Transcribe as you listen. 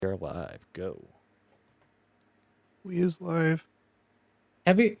We're live. Go. We is live.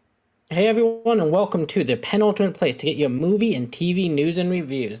 Hey everyone, and welcome to the penultimate place to get your movie and TV news and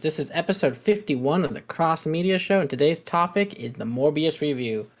reviews. This is episode 51 of the Cross Media Show, and today's topic is the Morbius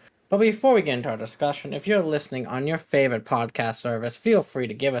review. But before we get into our discussion, if you're listening on your favorite podcast service, feel free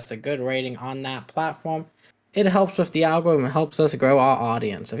to give us a good rating on that platform. It helps with the algorithm and helps us grow our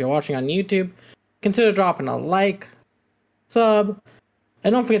audience. If you're watching on YouTube, consider dropping a like, sub,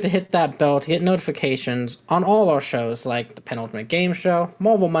 and don't forget to hit that bell to get notifications on all our shows like the Penultimate Game Show,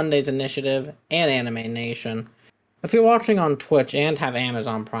 Marvel Mondays Initiative, and Anime Nation. If you're watching on Twitch and have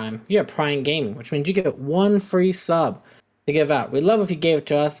Amazon Prime, you have Prime Gaming, which means you get one free sub to give out. We'd love if you gave it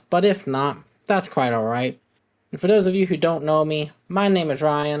to us, but if not, that's quite alright. And for those of you who don't know me, my name is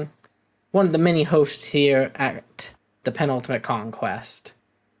Ryan, one of the many hosts here at the Penultimate Conquest.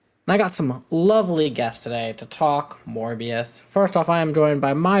 And I got some lovely guests today to talk Morbius. First off, I am joined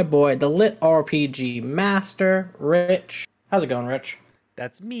by my boy, the Lit RPG Master, Rich. How's it going, Rich?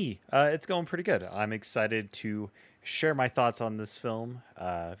 That's me. It's going pretty good. I'm excited to share my thoughts on this film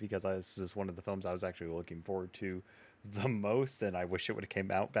because this is one of the films I was actually looking forward to the most, and I wish it would have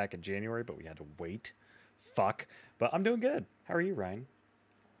came out back in January, but we had to wait. Fuck. But I'm doing good. How are you, Ryan?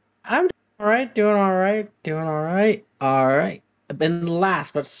 I'm doing all right. And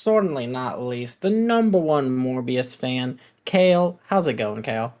last but certainly not least, the number one Morbius fan, Kale. How's it going,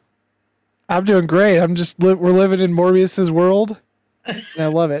 Kale? I'm doing great. We're living in Morbius's world, and I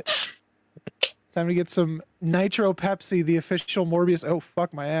love it. Time to get some Nitro Pepsi, the official Morbius. Oh,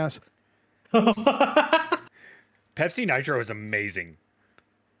 fuck my ass. Pepsi Nitro is amazing.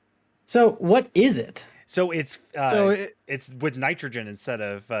 So, what is it? So it's with nitrogen instead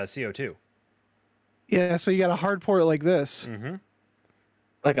of CO2. Yeah, so you got a hard pour it like this. Mm-hmm.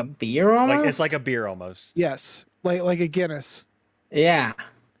 Like a beer almost? It's like a beer almost. Yes, like a Guinness. Yeah.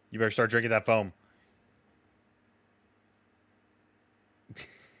 You better start drinking that foam.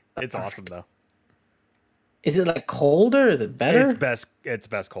 It's awesome though. Is it like colder? Is it better? It's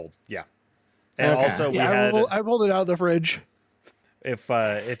best cold. Yeah. And Okay. also I pulled it out of the fridge. If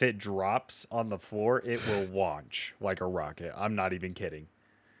it drops on the floor, it will launch like a rocket. I'm not even kidding.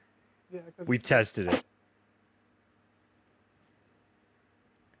 Yeah, We've tested it.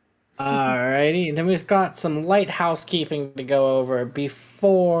 Alrighty, then we've got some light housekeeping to go over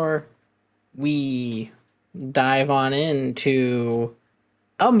before we dive on into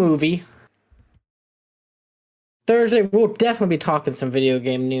a movie. Thursday, we'll definitely be talking some video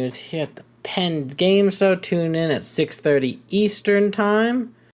game news here at the Penn Game Show. Tune in at 6:30 Eastern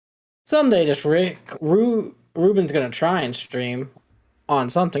Time. Someday, just Ruben's gonna try and stream on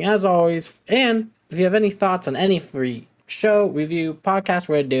something, as always. And if you have any thoughts on any free show, review, podcast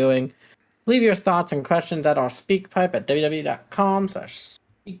we're doing, leave your thoughts and questions at our SpeakPipe at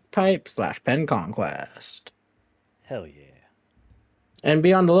www.speakpipe/penconquest. Hell yeah. And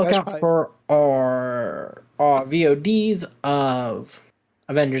be on the lookout for our VODs of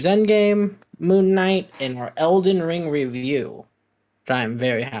Avengers Endgame, Moon Knight, and our Elden Ring review, which I am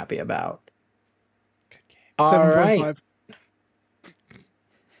very happy about. Good game. All right.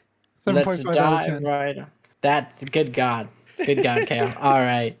 7.5 Let's out of dive 10. right. That's good God, Kale. All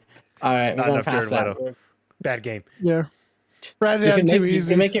right. Not We're going enough fast. Jared Leto. Bad game. Yeah. Brad You too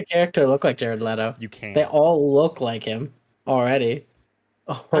easy. can make your character look like Jared Leto. You can't. They all look like him already.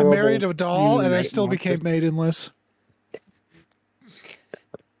 I married a doll, and I night still monster. became maidenless.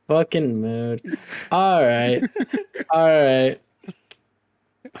 Fucking mood. All right.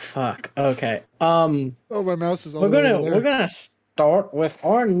 Fuck. Okay. Oh, my mouse is all We're the way over gonna there. start with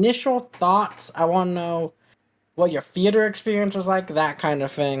our initial thoughts. I want to know what your theater experience was like, that kind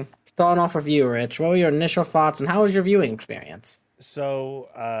of thing. Starting off with you, Rich. What were your initial thoughts, and how was your viewing experience? So,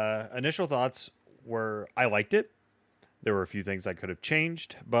 initial thoughts were I liked it. There were a few things I could have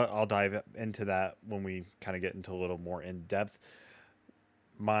changed, but I'll dive into that when we kind of get into a little more in depth.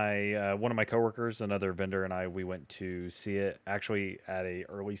 My one of my coworkers, another vendor, and we went to see it actually at a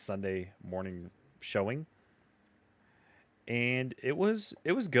early Sunday morning showing, and it was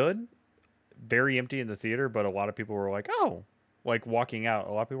good. Very empty in the theater, but a lot of people were like, "Oh," like walking out.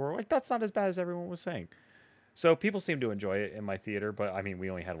 A lot of people were like, "That's not as bad as everyone was saying." So people seem to enjoy it in my theater, but I mean,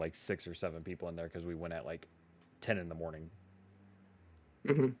 we only had like 6 or 7 people in there because we went at like 10 in the morning.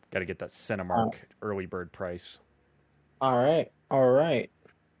 Mm-hmm. Got to get that Cinemark early bird price. All right.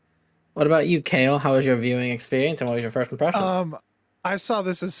 What about you, Kale? How was your viewing experience, and what was your first impressions? I saw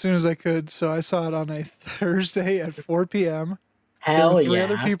this as soon as I could, so I saw it on a Thursday at 4 p.m. Hell there were yeah.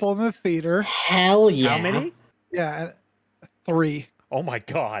 3 other people in the theater. Hell yeah. How many? Yeah, 3. Oh my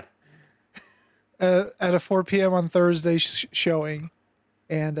God. At a 4 p.m. on Thursday showing.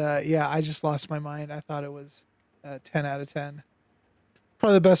 And yeah, I just lost my mind. I thought it was 10 out of 10.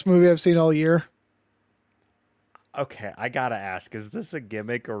 Probably the best movie I've seen all year. Okay, I gotta ask: is this a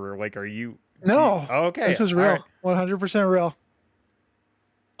gimmick or like, are you? No, Okay, this is all real. right. 100% real.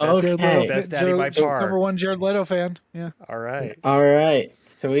 Best, Jared Leto, best daddy by Jared, far. number one Jared Leto fan. Yeah, All right. All right.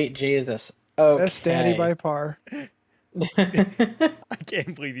 Sweet Jesus. Okay. best daddy by far. I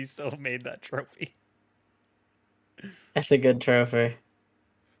can't believe you still made that trophy. That's a good trophy.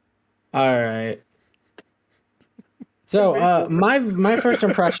 All right. So, my first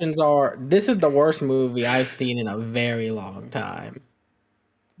impressions are this is the worst movie I've seen in a very long time.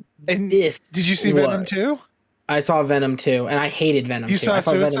 And This did you see Venom 2? I saw Venom 2, and I hated Venom 2. You saw I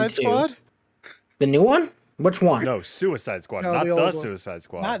saw Venom Suicide 2. Squad? The new one? Which one? No, Suicide Squad, No, not the the old one. Suicide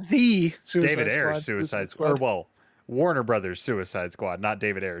Squad. Not the Suicide David Squad. Ayer's Suicide Squad. Or, well, Warner Brothers Suicide Squad, not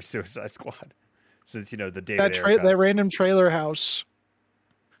David Ayer's Suicide Squad. Since, you know, the David Ayer that random trailer house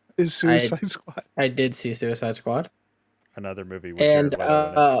is Suicide Squad. I did see Suicide Squad. Another movie with And Jared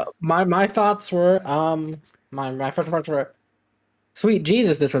Leto in it. my thoughts were my first thoughts were, sweet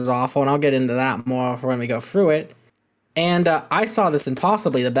Jesus, this was awful, and I'll get into that more when we go through it. And I saw this in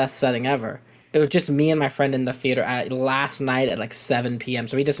possibly the best setting ever. It was just me and my friend in the theater last night at like 7 p.m.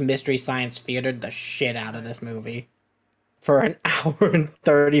 So we just Mystery Science Theatered the shit out of this movie for an hour and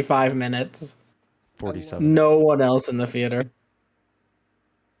 35 minutes. 47. No one else in the theater.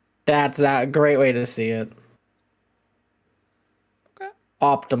 That's a great way to see it. Okay.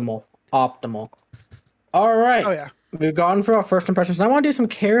 Optimal. All right. Oh, yeah. We've gone for our first impressions. Now I want to do some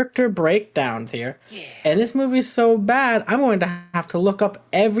character breakdowns here. Yeah. And this movie's so bad, I'm going to have to look up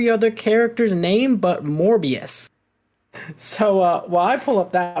every other character's name but Morbius. So while I pull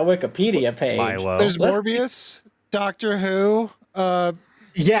up that Wikipedia page, Milo. There's Morbius, Doctor Who,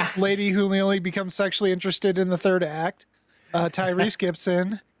 yeah, lady who only becomes sexually interested in the third act, Tyrese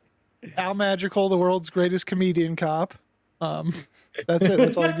Gibson, Al Magical, the world's greatest comedian cop. That's it.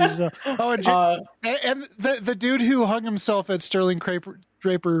 That's all I need to know. Oh, and the dude who hung himself at Sterling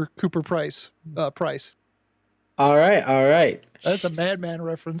Draper Cooper Price. All right. That's a Madman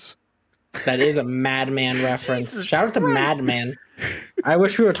reference. That is a Madman reference. Jesus Shout out to Christ. Madman. I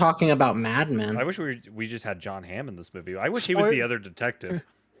wish we were talking about Madman. I wish we just had John Hamm in this movie. I wish he was the other detective.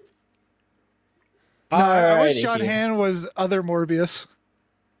 No, I wish Alrighty, John here. Hamm was other Morbius.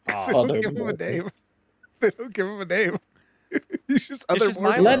 They Oh, don't Other give him a Morbius. name. They don't give him a name. He's just It's other just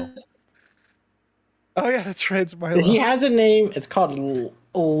Morbius. Milo. Oh yeah, that's right. It's Milo. He has a name. It's called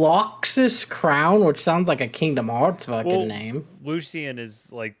Loxus Crown, which sounds like a Kingdom Hearts fucking name. Lucian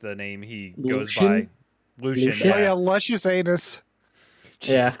is like the name he goes Lucian? by. Lucian. Lucius? Oh yeah, luscious anus. Jesus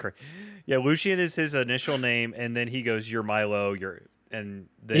Yeah. Christ. Yeah, Lucian is his initial name, and then he goes, "You're Milo." And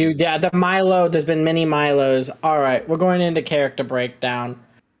then The Milo. There's been many Milos. All right, we're going into character breakdown.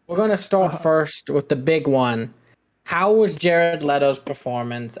 We're going to start first with the big one. How was Jared Leto's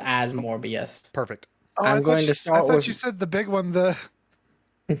performance as Morbius? perfect. Oh, I'm going to I start thought with- you said the big one, the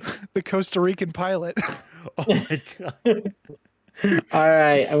Costa Rican pilot. Oh my god. All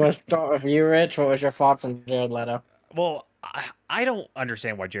right, I'm going to start with you, Rich. What was your thoughts on Jared Leto? Well, I don't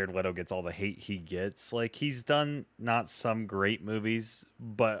understand why Jared Leto gets all the hate he gets. Like, he's done not some great movies,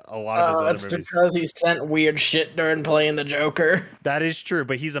 but a lot of his That's other movies. because he sent weird shit during playing the Joker. That is true,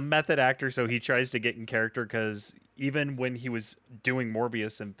 but he's a method actor, so he tries to get in character because even when he was doing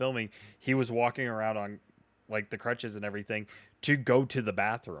Morbius and filming, he was walking around on like the crutches and everything to go to the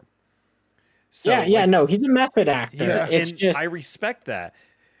bathroom. So, No, he's a method actor. It's and just I respect that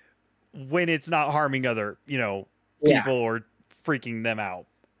when it's not harming other, people Yeah. or freaking them out.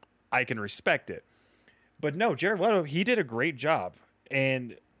 I can respect it. But no, Jared Leto, he did a great job.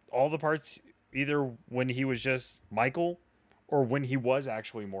 And all the parts, either when he was just Michael or when he was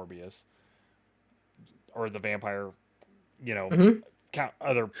actually Morbius or the vampire, the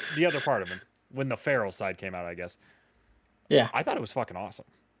other part of him, when the feral side came out, I guess. Yeah. I thought it was fucking awesome.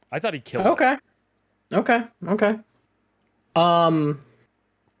 I thought he killed it. Okay.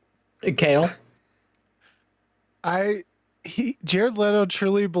 Kale. Jared Leto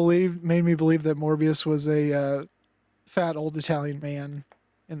truly made me believe that Morbius was a fat old Italian man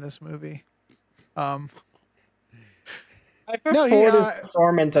in this movie. I No, preferred his he,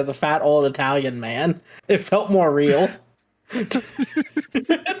 performance as a fat old Italian man. It felt more real.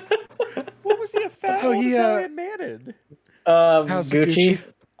 What was he a fat So old he, Italian man in? House of Gucci.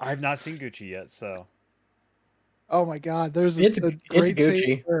 I've not seen Gucci yet, so. Oh my God! There's It's a great Gucci.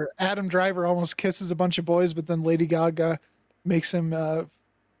 scene where Adam Driver almost kisses a bunch of boys, but then Lady Gaga makes him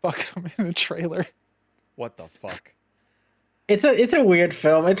fuck him in a trailer. What the fuck? It's a weird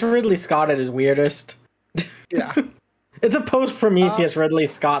film. It's Ridley Scott at his weirdest. Yeah, It's a post Prometheus Ridley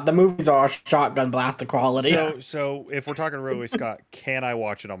Scott. The movies are shotgun blast quality. So if we're talking Ridley Scott, can I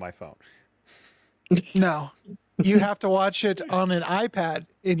watch it on my phone? No, you have to watch it on an iPad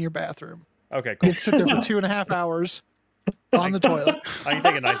in your bathroom. Okay, cool. You sit there for 2.5 hours on the toilet. I can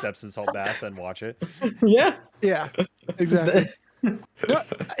take a nice Epsom salt bath and watch it. Yeah. Yeah, exactly. No,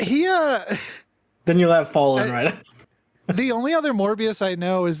 he Then you'll have Fallen, right? the only other Morbius I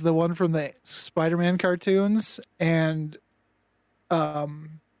know is the one from the Spider-Man cartoons, and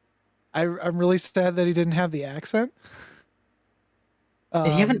I'm really sad that he didn't have the accent. Did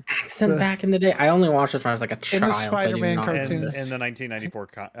he have an accent back in the day? I only watched it when I was like a child. In the Spider-Man In cartoons. the 1994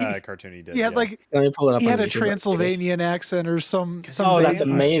 cartoon, he did. He had like Let me pull it up. he on had a YouTube. Transylvanian accent or some Oh, that's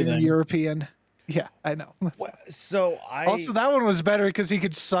Eastern amazing. European. Yeah, I know. So Also, that one was better because he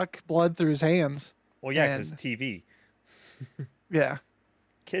could suck blood through his hands. Well, yeah, because and- TV. Yeah,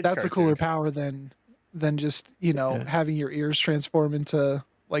 Kids that's a cartoon. cooler power than just having your ears transform into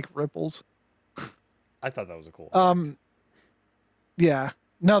like ripples. I thought that was a cool. Yeah.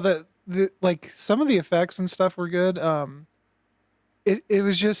 No, the like some of the effects and stuff were good. It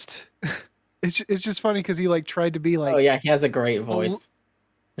was just it's just funny because he like tried to be like Oh yeah, he has a great voice.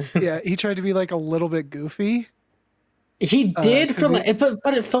 yeah, he tried to be like a little bit goofy. He did 'cause for like,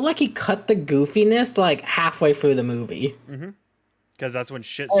 but it felt like he cut the goofiness like halfway through the movie. Because that's when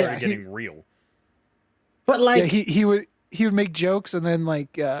shit Oh, started yeah, getting real. But like, Yeah, he would make jokes and then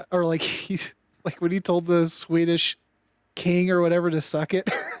like or like he like when he told the Swedish king or whatever to suck it.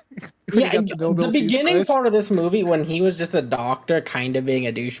 when he yeah, got the Nobel the Peace beginning Prize. part of this movie when he was just a doctor, kind of being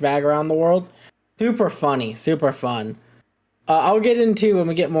a douchebag around the world, super funny, super fun. I'll get into when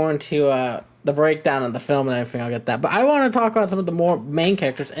we get more into the breakdown of the film and everything. I'll get that, but I want to talk about some of the more main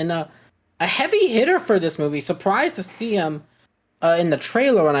characters and a heavy hitter for this movie. Surprised to see him in the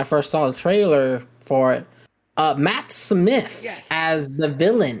trailer when I first saw the trailer for it. Matt Smith as the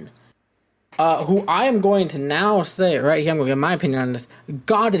villain. Who I am going to now say right here, I'm going to give my opinion on this.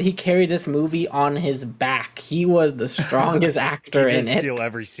 God, did he carry this movie on his back? He was the strongest actor He in did it. steal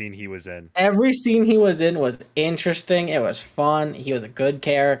every scene he was in. Every scene he was in was interesting. It was fun. He was a good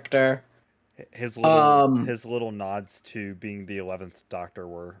character. His little nods to being the 11th Doctor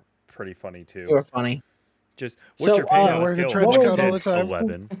were pretty funny too. They were funny. Just what's your opinion on a wearing a scale trench of 1 coat to all the 10? time.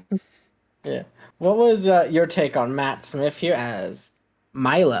 11. Yeah. What was your take on Matt Smith here as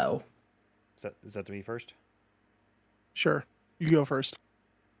Milo? Is that to me first? Sure, you go first.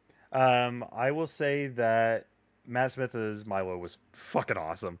 I will say that Matt Smith as Milo was fucking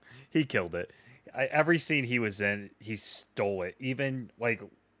awesome. He killed it. Every scene he was in, he stole it. Even like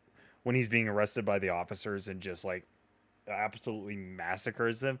when he's being arrested by the officers and just like absolutely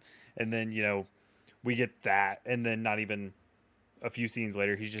massacres them. And then, we get that. And then not even a few scenes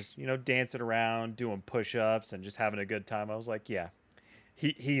later, he's just, dancing around, doing push-ups and just having a good time. I was like, yeah,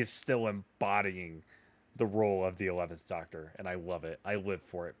 he is still embodying the role of the 11th Doctor. And I love it. I live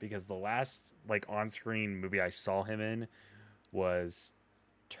for it because the last like on-screen movie I saw him in was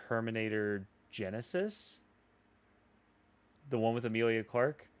Terminator Genesis, the one with Emilia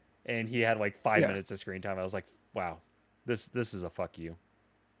Clarke, and he had like 5 minutes of screen time. I was like, wow, this is a fuck you.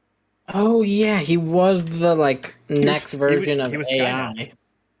 Oh yeah, he was the like next version of he was AI. Skynet.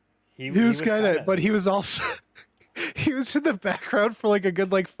 He was Skynet, but he was also he was in the background for like a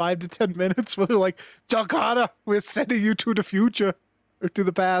good like 5 to 10 minutes where they're like, Dakota, we're sending you to the future or to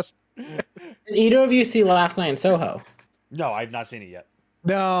the past. Did either of you see Last Night in Soho? No, I've not seen it yet.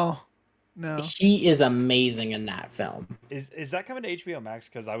 No. He is amazing in that film. Is that coming to HBO Max?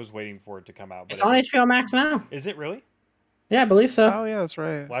 Because I was waiting for it to come out. But It's on HBO Max now. Is it really? Yeah, I believe so. Oh yeah, that's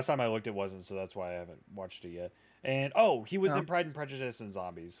right. Last time I looked, it wasn't, so that's why I haven't watched it yet. And he was in Pride and Prejudice and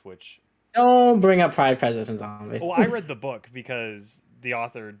Zombies, which. Don't bring up Pride, Prejudice, and Zombies. Well, I read the book because the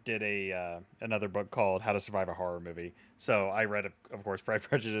author did another book called How to Survive a Horror Movie. So I read, of course, Pride,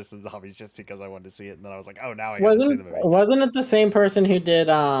 Prejudice, and Zombies just because I wanted to see it, and then I was like, oh, now I got to see the movie. Wasn't it the same person who did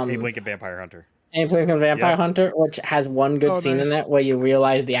Abe Lincoln Vampire Hunter? Abe Lincoln Vampire Hunter, which has one good scene nice. in it where you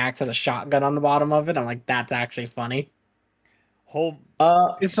realize the axe has a shotgun on the bottom of it. I'm like, that's actually funny.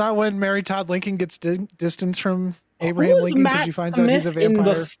 It's not when Mary Todd Lincoln gets distance from Who Abraham was Lincoln because Matt she finds Smith out he's a vampire. in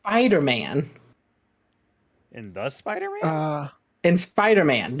the Spider-Man? In the Spider-Man? In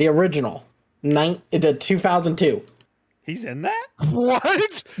Spider-Man, the original, the 2002. He's in that?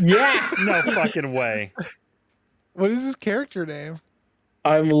 What? Yeah. No fucking way. What is his character name?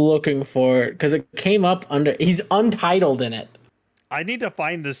 I'm looking for it because it came up under. He's untitled in it. I need to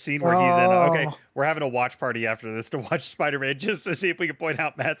find the scene where he's in. Okay, we're having a watch party after this to watch Spider-Man just to see if we can point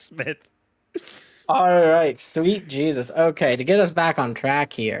out Matt Smith. All right, sweet Jesus. Okay, to get us back on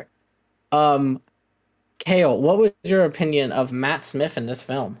track here, Kale, what was your opinion of Matt Smith in this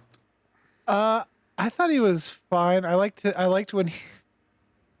film? I thought he was fine. I liked when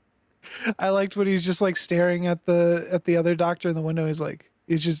I liked when he's just like staring at the other doctor in the window. He's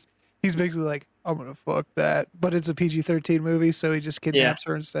basically like, I'm gonna fuck that. But it's a PG-13 movie, so he just kidnaps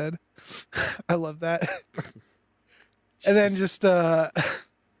her instead. I love that. And then just that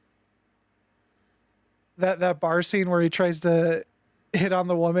bar scene where he tries to hit on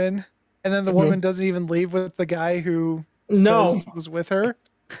the woman, and then the woman doesn't even leave with the guy who says was with her.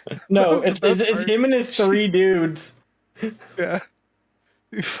 No, it's him and his 3 dudes. Yeah.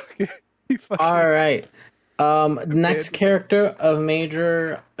 He fucking All right. Next character of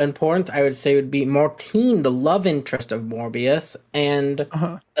major importance, I would say, would be Martine, the love interest of Morbius, and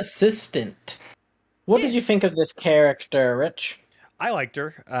assistant. What did you think of this character, Rich? I liked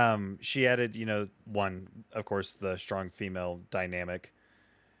her. She added, one, of course, the strong female dynamic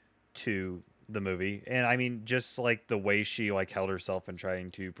to the movie, and I mean, just like the way she like held herself in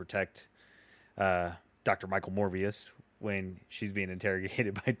trying to protect Dr. Michael Morbius when she's being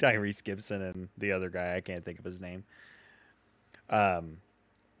interrogated by Tyrese Gibson and the other guy, I can't think of his name.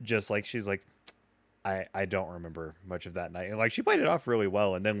 Just like she's like, I don't remember much of that night. And like she played it off really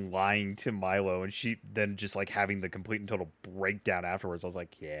well, and then lying to Milo, and she then just like having the complete and total breakdown afterwards. I was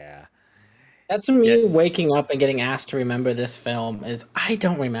like, yeah. That's me waking up and getting asked to remember this film is I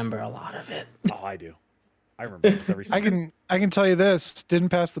don't remember a lot of it. Oh, I do. I remember almost every single I can tell you this, didn't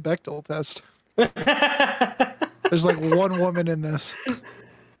pass the Bechdel test. There's like one woman in this.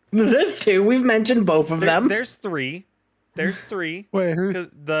 There's 2. We've mentioned both of them. There's 3. There's 3. Wait, who?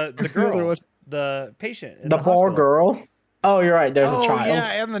 The girl, the patient, in the bar hospital. girl. Oh, you're right. There's a child.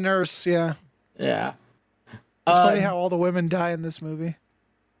 Yeah, and the nurse. Yeah. Yeah. It's funny how all the women die in this movie.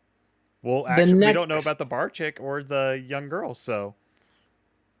 Well, actually, we don't know about the bar chick or the young girl, so.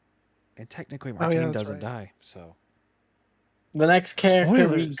 And technically, Martine doesn't die, so. The next character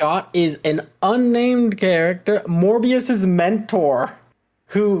we got is an unnamed character, Morbius's mentor,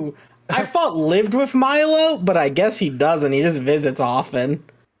 who I thought lived with Milo, but I guess he doesn't. He just visits often.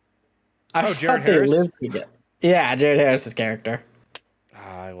 Jared Harris? Yeah, Jared Harris's character.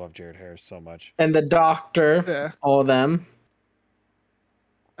 I love Jared Harris so much. And the doctor, all of them.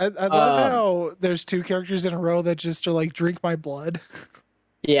 I love how there's 2 characters in a row that just are like, drink my blood.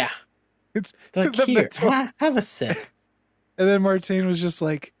 Yeah. It's like, here, have a sip. And then Martine was just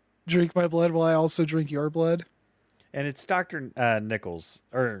like, drink my blood while I also drink your blood. And it's Dr. Nichols,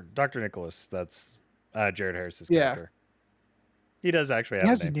 or Dr. Nicholas, that's Jared Harris's character. He does actually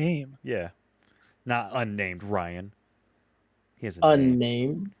have a name. Yeah. Not unnamed, Ryan. He has a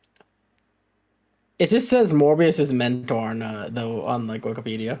unnamed. It just says Morbius's mentor on like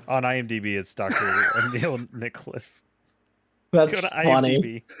Wikipedia. On IMDb, it's Dr. Neil Nicholas. That's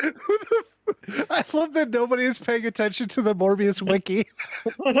funny. I love that nobody is paying attention to the Morbius wiki.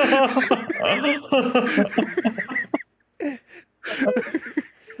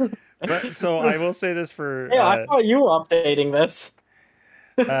 But, so I will say this for... Yeah, I thought you were updating this.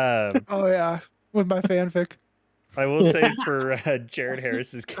 Oh, yeah. With my fanfic. I will say for Jared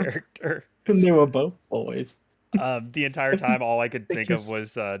Harris's character... They were both boys. The entire time, all I could think of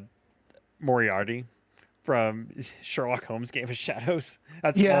was Moriarty from Sherlock Holmes' Game of Shadows.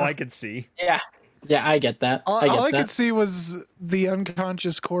 That's all I could see. Yeah, I get that. All I could see was the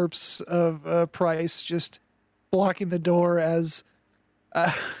unconscious corpse of Price just blocking the door as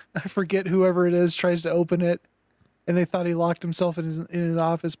I forget whoever it is tries to open it, and they thought he locked himself in his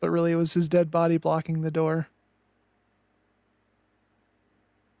office, but really it was his dead body blocking the door.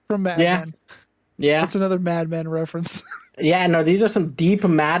 From Mad Men. Yeah. That's another Mad Men reference. Yeah, no, these are some deep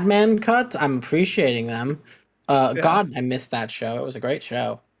Mad Men cuts. I'm appreciating them. God, I missed that show. It was a great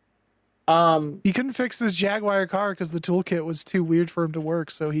show. He couldn't fix this Jaguar car because the toolkit was too weird for him to work,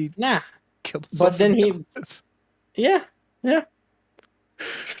 so he killed himself. But then Yeah.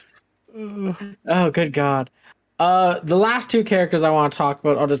 Oh, good God. The last 2 characters I want to talk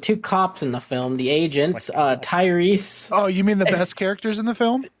about are the 2 cops in the film, the agents, Tyrese. Oh, you mean the best characters in the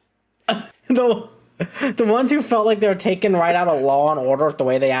film? The ones who felt like they were taken right out of Law and Order with the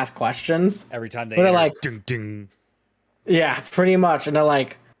way they ask questions. Every time they they're like, ding, ding. Yeah, pretty much. And they're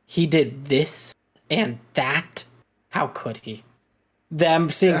like, he did this and that. How could he? Them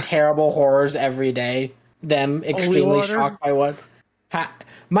seeing terrible horrors every day. Them extremely shocked by what.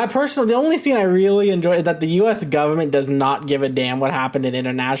 The only scene I really enjoy is that the U.S. government does not give a damn what happened in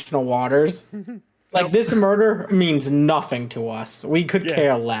international waters. Like, this murder means nothing to us. We could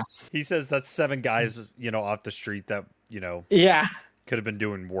care less. He says that's 7 guys, off the street that, could have been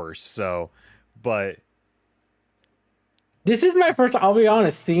doing worse. So, but This is my first, I'll be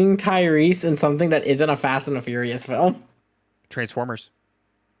honest, seeing Tyrese in something that isn't a Fast and the Furious film. Transformers.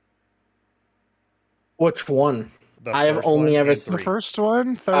 Which one? The I have first only one ever and seen The three. first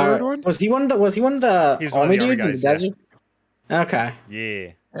one, third one. Was he one of the He was one of army the army dudes in the guys, yeah. desert? Okay.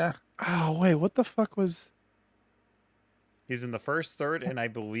 Yeah. Yeah. Oh wait, what the fuck was? He's in the first, third, and I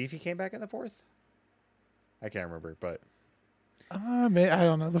believe he came back in the fourth. I can't remember, but I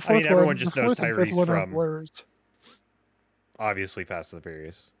don't know. The fourth everyone one. just the knows fourth and fifth Tyrese one are from- blurs. obviously Fast and the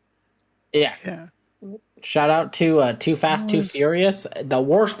Furious. Yeah. Yeah. Shout out to Too Fast, Too was- Furious, the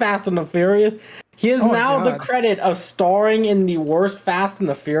worst Fast and the Furious. He is Oh my now the God. credit of starring in the worst Fast and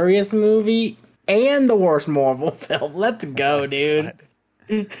the Furious movie and the worst Marvel film. Let's go, dude.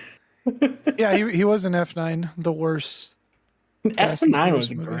 Yeah, he was in F9, the worst. Fast and F9 Furious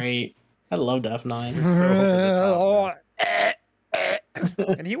was movie. great. I loved F9. So over the top,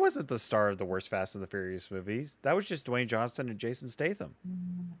 man. And he wasn't the star of the worst Fast and the Furious movies. That was just Dwayne Johnson and Jason Statham.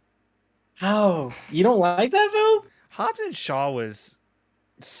 Oh, you don't like that film? Hobbs and Shaw was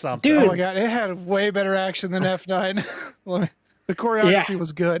something. Dude. Oh my god, it had way better action than F9. The choreography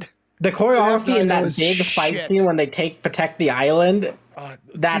was good. The choreography in that was big fight shit. scene when they protect the island.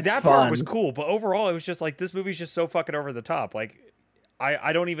 That's that fun. part was cool, but overall, it was just like this movie's just so fucking over the top. Like,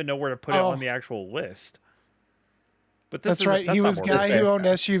 I don't even know where to put it Oh. on the actual list. But this That's right. That's He not was Morbius. guy who owned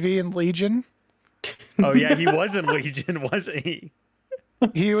SUV in Legion. Oh yeah, he was in Legion, wasn't he?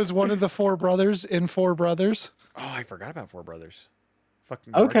 He was one of the four brothers in Four Brothers. Oh, I forgot about Four Brothers.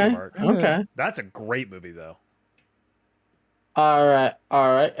 Fucking Okay. Marky Mark. Okay. That's a great movie though. All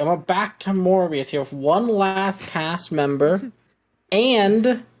right. And we're back to Morbius here with one last cast member.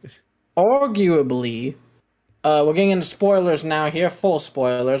 And arguably, we're getting into spoilers now here. Full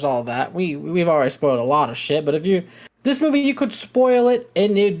spoilers, all that. We've already spoiled a lot of shit, but this movie, you could spoil it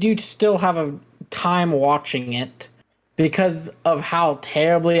and you'd still have a time watching it because of how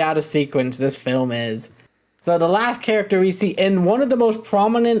terribly out of sequence this film is. So the last character we see, and one of the most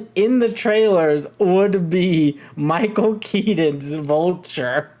prominent in the trailers, would be Michael Keaton's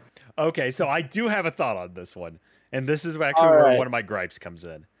Vulture. Okay, so I do have a thought on this one, and this is actually All where right. one of my gripes comes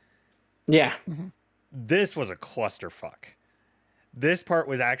in. Yeah. This was a clusterfuck. This part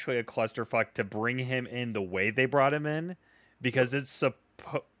was actually a clusterfuck to bring him in the way they brought him in, because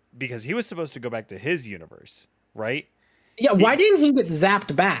because he was supposed to go back to his universe, right? Yeah, why didn't he get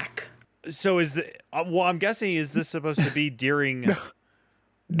zapped back? So I'm guessing, is this supposed to be during?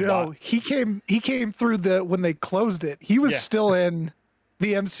 No, What? he came through when they closed it. He was Yeah. still in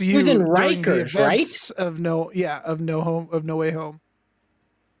the MCU. He was in during the Rikers, right? events of No Way Home.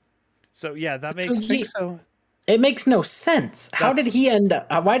 So yeah, that So makes I think so. It makes no sense. How did That's- he end up?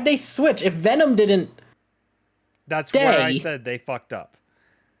 Why'd they switch? If Venom didn't... that's where I Day. said they fucked up.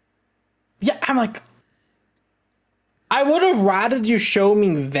 Yeah, I'm like... I would have rather you show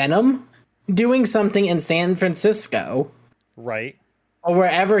me Venom doing something in San Francisco Right. or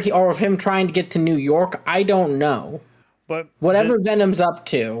wherever or of him trying to get to New York. I don't know. But Whatever Venom's up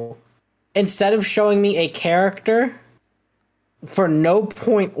to, instead of showing me a character for no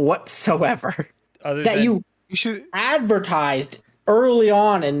point whatsoever other that than, you You should. advertised early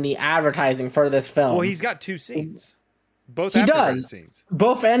on in the advertising for this film. well, he's got two scenes. Both He after credit does. scenes.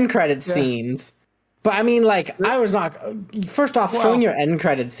 Both end credit scenes. But I mean, like, I was not. First off, Well- showing your end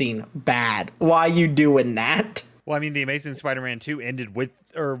credit scene, bad. Why you doing that? Well, I mean, The Amazing Spider-Man 2 ended with,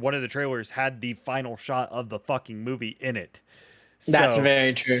 or one of the trailers had the final shot of the fucking movie in it. That's So,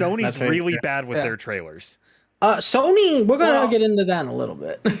 very true. Sony's That's very really true. bad with Yeah. their trailers. Sony, we're gonna Well- get into that in a little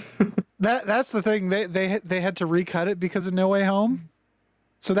bit. That's the thing. They had to recut it because of No Way Home.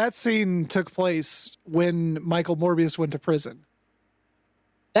 So that scene took place when Michael Morbius went to prison,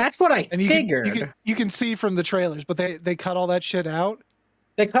 That's what I and figured. you can see from the trailers, but they cut all that shit out.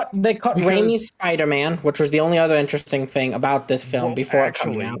 They cut Because- Raimi's Spider-Man, which was the only other interesting thing about this film Well, before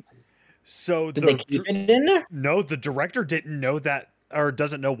actually, it came out. So Did they keep it in there? No, the director didn't know that, or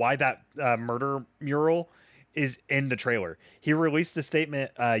doesn't know why that murder mural is in the trailer. He released a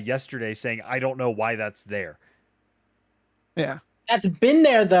statement yesterday saying, "I don't know why that's there." Yeah. That's been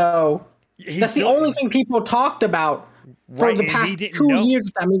there though. That's the only thing people talked about for Right, the and he past didn't 2 know. years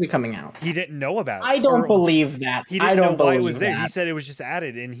of that movie coming out. He didn't know about it. I don't or believe that. He didn't I don't know why believe it was there. He that. said it was just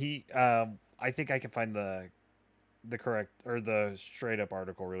added, and he, I think I can find the correct or the straight up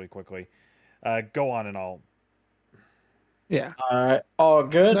article really quickly. Go on, and I'll. Yeah. All right, all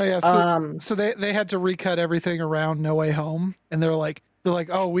good. No, yeah, so they had to recut everything around No Way Home, and they're like,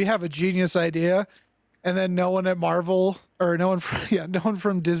 oh, we have a genius idea, and then no one at Marvel or no one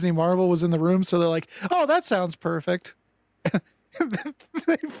from Disney Marvel was in the room, so they're like, oh, that sounds perfect. And then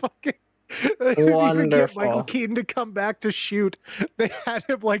They couldn't even get Wonderful. Michael Keaton to come back to shoot. They had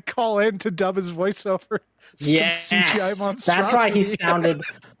him like call in to dub his voiceover. Yes, CGI monstrosity. that's why he sounded.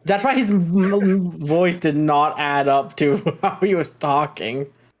 That's why his voice did not add up to how he was talking.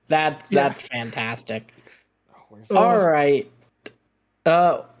 That's fantastic. All right,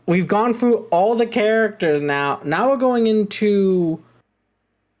 we've gone through all the characters now. Now we're going into.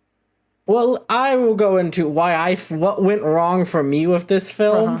 Well, I will go into what went wrong for me with this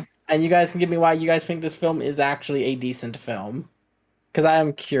film, and you guys can give me why you guys think this film is actually a decent film. Because I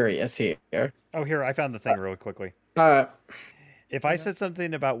am curious here. Oh, here, I found the thing really quickly. If I said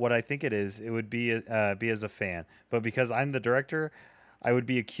something about what I think it is, it would be as a fan. But because I'm the director, I would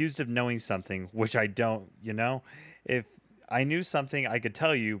be accused of knowing something, which I don't, you know? If I knew something, I could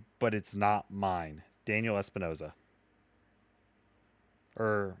tell you, but it's not mine. Daniel Espinosa.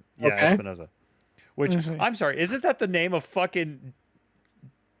 Espinosa. Which, I'm sorry, isn't that the name of fucking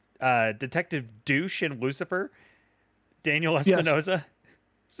Detective Douche in Lucifer? Daniel Espinosa? Yes.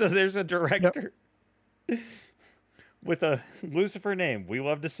 So there's a director with a Lucifer name. We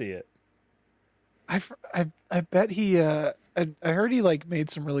love to see it. I bet he I heard he like made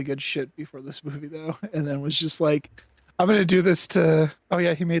some really good shit before this movie though, and then was just like, I'm gonna do this to. Oh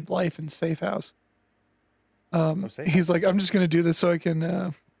yeah, he made Life and Safe House. He's like, I'm just gonna do this so I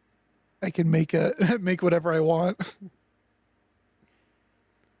can make make whatever I want.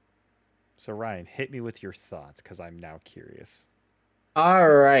 So Ryan, hit me with your thoughts because I'm now curious. All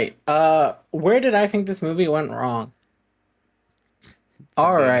right. Where did I think this movie went wrong?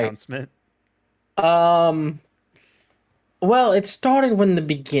 All right. Announcement. Well, it started when the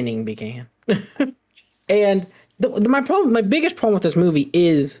beginning began, and my biggest problem with this movie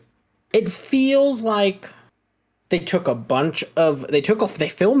is it feels like they filmed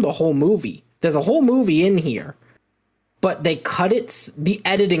the whole movie. There's a whole movie in here, but they cut it. The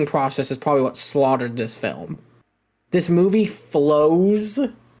editing process is probably what slaughtered this film. This movie flows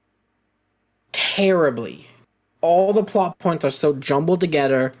terribly. All the plot points are so jumbled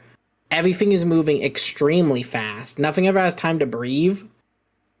together. Everything is moving extremely fast. Nothing ever has time to breathe.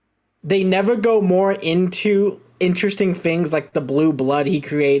 They never go more into interesting things like the blue blood he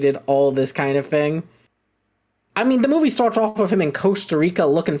created, all this kind of thing. I mean, the movie starts off with him in Costa Rica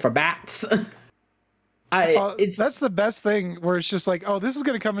looking for bats. That's the best thing, where it's just like, oh, this is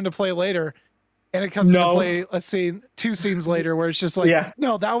going to come into play later. And it comes into play a scene, 2 scenes later, where it's just like,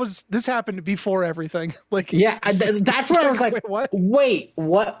 no, this happened before everything. Like, that's what I was like. Wait,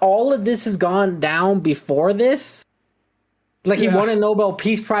 what? All of this has gone down before this? Like, he won a Nobel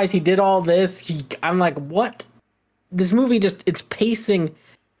Peace Prize. He did all this. I'm like, what? This movie its pacing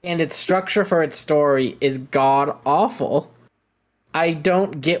and its structure for its story is god awful. I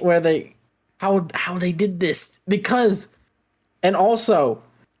don't get how they did this, because, and also,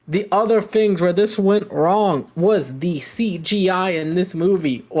 the other things where this went wrong was the CGI in this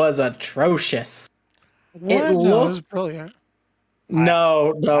movie was atrocious. What? It was brilliant.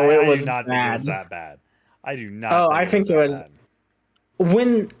 No, it was not bad. Think it was that bad. I do not. Oh, I think it was.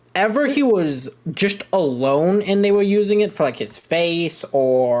 Whenever he was just alone and they were using it for like his face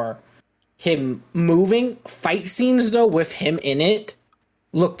or him moving, fight scenes though with him in it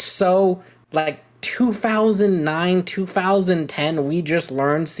looked so like 2009, 2010, we just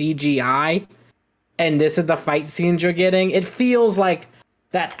learned CGI, and this is the fight scenes you're getting. It feels like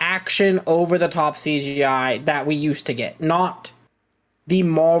that action over-the-top CGI that we used to get, not the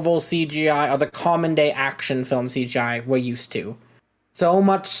Marvel CGI or the common-day action film CGI we're used to. So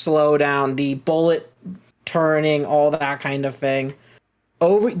much slowdown, the bullet turning, all that kind of thing.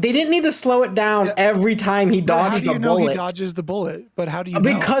 They didn't need to slow it down every time he dodged a bullet. How do you know he dodges the bullet? But how do you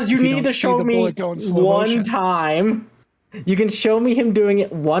know? Because you need to show me one time. You can show me him doing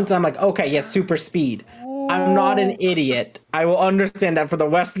it once. I'm like, okay, yes, super speed. I'm not an idiot. I will understand that for the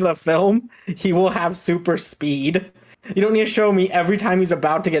rest of the film, he will have super speed. You don't need to show me every time he's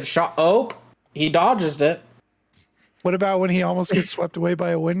about to get shot. Oh, he dodges it. What about when he almost gets swept away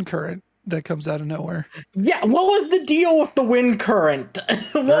by a wind current that comes out of nowhere? Yeah, what was the deal with the wind current?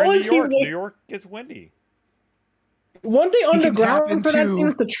 What was New York? New York gets windy. Weren't they underground for that scene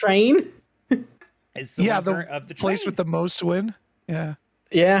with the train? It's the of the place train. with the most wind. Yeah.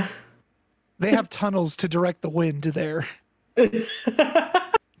 Yeah. They have tunnels to direct the wind there.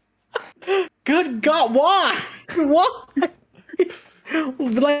 Good God, why? What?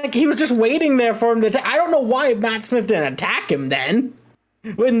 Like, he was just waiting there for him to attack. I don't know why Matt Smith didn't attack him then.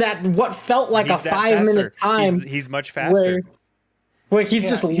 When that, what felt like a 5-minute time. He's much faster. Where he's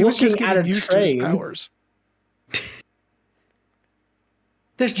just looking at a train.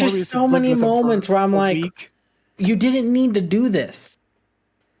 There's just so many moments where I'm like, you didn't need to do this.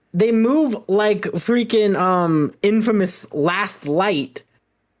 They move like freaking infamous Last Light.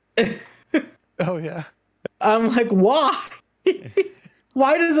 Oh yeah. I'm like, why?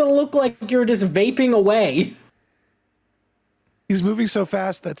 Why does it look like you're just vaping away? He's moving so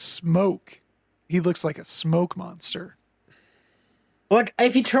fast that he looks like a smoke monster. Like,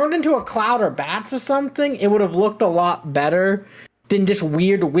 if he turned into a cloud or bats or something, it would have looked a lot better than just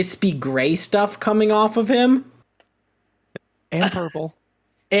weird wispy gray stuff coming off of him. And purple.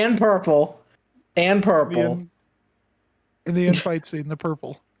 And purple. And purple. In the end fight scene, the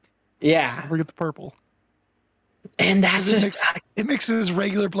purple. Yeah. Don't forget the purple. And that's it mixes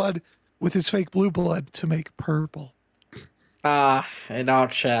regular blood with his fake blue blood to make purple. It all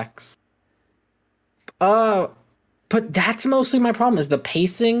checks. But that's mostly my problem is the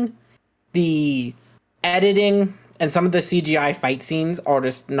pacing, the editing, and some of the CGI fight scenes are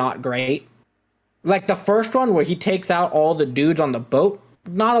just not great. Like the first one where he takes out all the dudes on the boat,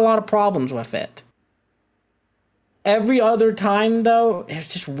 not a lot of problems with it. Every other time, though,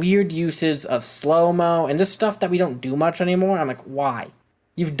 there's just weird uses of slow-mo and just stuff that we don't do much anymore. I'm like, why?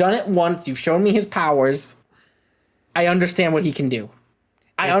 You've done it once. You've shown me his powers. I understand what he can do.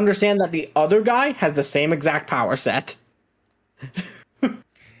 I understand that the other guy has the same exact power set.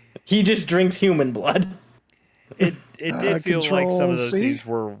 He just drinks human blood. It did feel like some of those scenes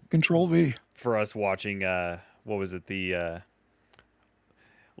were Control V for us watching. What was it? The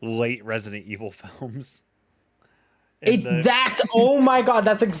late Resident Evil films. Oh my god,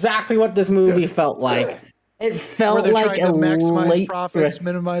 that's exactly what this movie felt like. It felt like a maximize profits,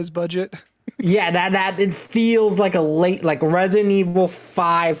 minimize budget. Yeah, that it feels like a late, like Resident Evil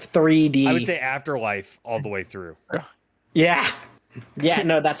 5 3D. I would say Afterlife all the way through. Yeah.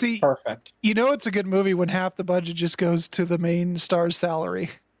 No, that's perfect. You know it's a good movie when half the budget just goes to the main star's salary.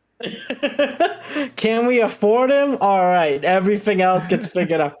 Can we afford him? All right, everything else gets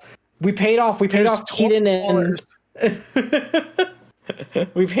figured out. We paid off Keaton and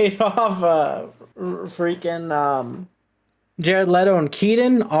we paid off freaking Jared Leto and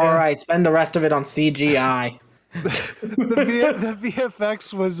Keaton. All right, spend the rest of it on CGI. the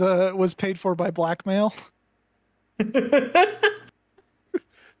VFX was paid for by blackmail.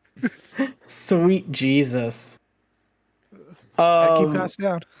 Sweet Jesus. Keep costs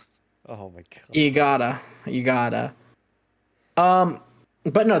down. Oh my god. You gotta.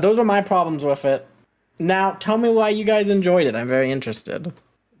 But no, those are my problems with it. Now, tell me why you guys enjoyed it. I'm very interested.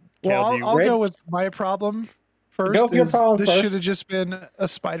 Well, I'll go with my problem first. Go with your problem this first. should have just been a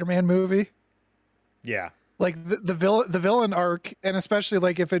Spider-Man movie. Yeah. Like the villain arc, and especially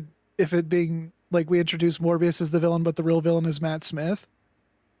like if it being like we introduced Morbius as the villain, but the real villain is Matt Smith.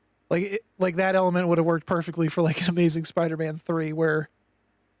 Like that element would have worked perfectly for like an Amazing Spider-Man 3, where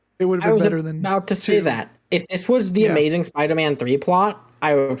it would have been better than. About to say that if this was the Amazing Spider-Man 3 plot,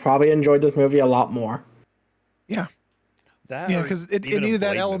 I would have probably enjoyed this movie a lot more. Yeah. Because it needed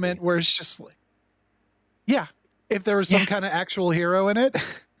that element movie where it's just like, if there was some kind of actual hero in it.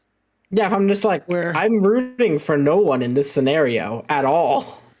 Yeah, if I'm just like, I'm rooting for no one in this scenario at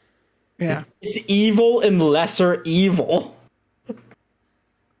all. Yeah. It's evil and lesser evil.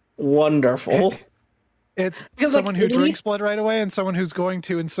 Wonderful. It's because someone who drinks blood right away and someone who's going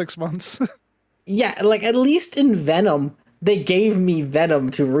to in 6 months. Yeah, like at least in Venom, they gave me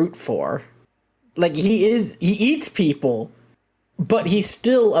Venom to root for. Like he eats people, but he's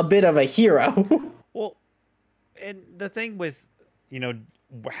still a bit of a hero. Well, and the thing with,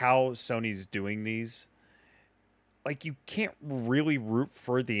 how Sony's doing these, like you can't really root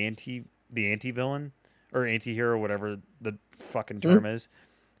for the anti-villain or anti-hero, whatever the fucking term is.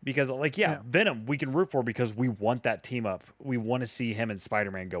 Because Venom we can root for because we want that team up. We want to see him and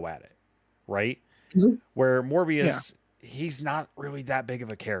Spider-Man go at it. Right? Mm-hmm. Where Morbius, he's not really that big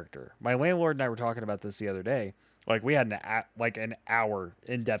of a character. My landlord and I were talking about this the other day. Like we had an hour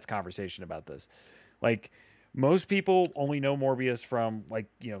in-depth conversation about this. Like most people only know Morbius from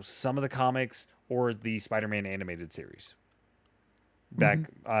some of the comics or the Spider-Man animated series. Back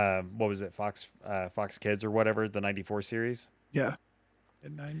what was it? Fox Kids or whatever, the 94 series? Yeah.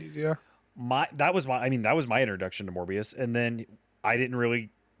 In 90s, yeah. That was my introduction to Morbius, and then I didn't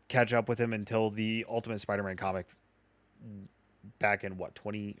really catch up with him until the Ultimate Spider-Man comic back in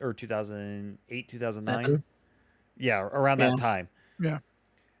 2008, 2009. 7? Yeah, around that time. Yeah.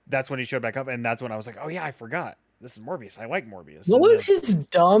 That's when he showed back up, and that's when I was like, oh yeah, I forgot. This is Morbius. I like Morbius. What was his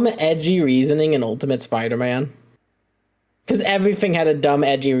dumb, edgy reasoning in Ultimate Spider-Man? Because everything had a dumb,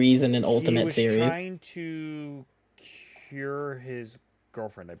 edgy reason in Ultimate series. He was trying to cure his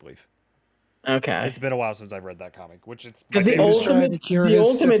girlfriend, I believe. Okay. It's been a while since I've read that comic, which it's the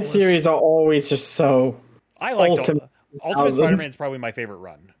Ultimate series are always just so. I like Ultimate Spider-Man is probably my favorite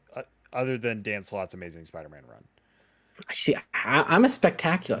run other than Dan Slott's Amazing Spider-Man run. See, I'm a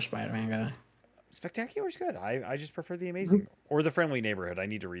Spectacular Spider-Man guy. Spectacular's good. I just prefer the Amazing or the Friendly Neighborhood. I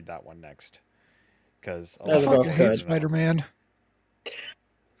need to read that one next because Those I are both fucking hate good. Spider-Man.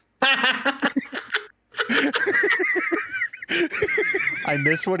 I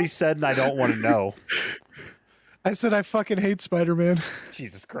missed what he said and I don't want to know. I said I fucking hate Spider-Man.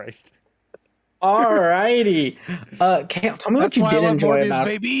 Jesus Christ. Alrighty. Kale, tell me That's what you why I did love enjoy Morbius, about.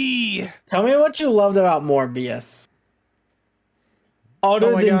 baby. Tell me what you loved about Morbius. Other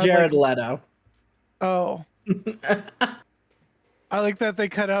Oh my than God, Jared Leto. Oh. I like that they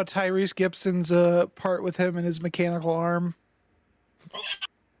cut out Tyrese Gibson's part with him and his mechanical arm.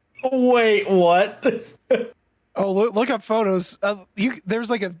 Wait, what? Oh, look up photos. There's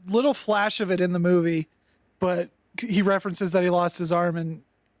like a little flash of it in the movie, but he references that he lost his arm in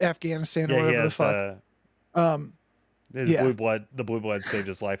Afghanistan or Yeah, he whatever the has fuck. his Yeah. the blue blood saved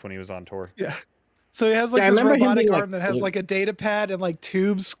his life when he was on tour. Yeah. So he has like Yeah, I this remember him robotic being, arm like, that has like a data pad and like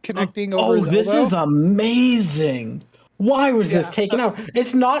tubes connecting over his this elbow. is amazing. Why was this Yeah. taken out?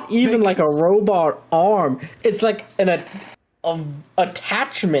 It's not even like a robot arm. It's like an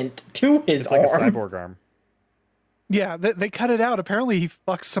attachment to his It's like arm. a cyborg arm. Yeah, they cut it out. Apparently he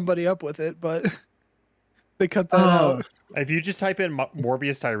fucks somebody up with it, but they cut that out. If you just type in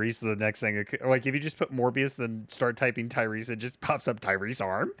Morbius Tyrese, the next thing, like if you just put Morbius, then start typing Tyrese, it just pops up Tyrese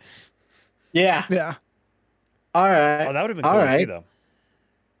arm. Yeah. Yeah. All right. Oh, that would have been cool to see, though.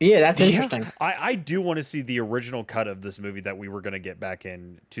 Yeah, that's interesting. I do want to see the original cut of this movie that we were going to get back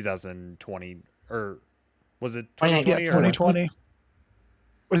in 2020, or was it 2020? Yeah, 2020.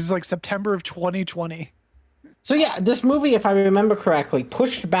 Was this like September of 2020? So yeah, this movie, if I remember correctly,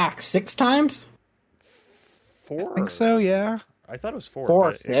 pushed back 6 times. 4? I think so, yeah. I thought it was 4. 4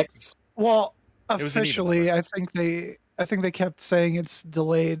 or 6. Well, was an even officially, number. I think they kept saying it's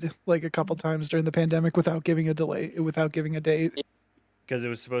delayed like a couple times during the pandemic without giving a date. Because it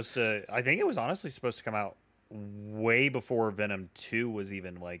was supposed to, I think it was honestly supposed to come out way before Venom 2 was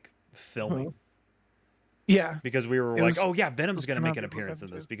even like filming. Yeah. Because we were It like, was oh yeah, Venom's going to come make out an before appearance in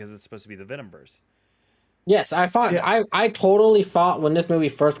Venom this 2. because it's supposed to be the Venomverse. Yes, I thought Yeah. I totally thought when this movie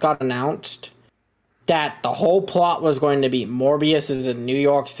first got announced that the whole plot was going to be Morbius is in New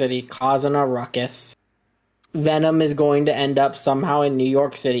York City causing a ruckus. Venom is going to end up somehow in New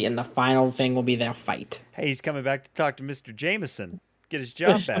York City, and the final thing will be their fight. Hey, he's coming back to talk to Mr. Jameson, get his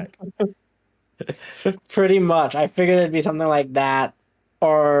job back. Pretty much. I figured it'd be something like that.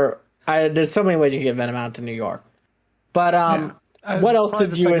 Or there's so many ways you can get Venom out to New York. But what else Probably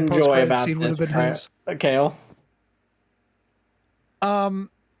did the you second enjoy post-credit about scene would this, have been his. Kale? No,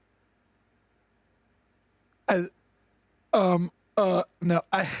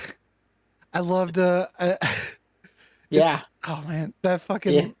 I loved Yeah. oh man, that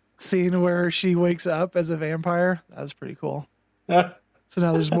fucking Yeah. scene where she wakes up as a vampire. That was pretty cool. So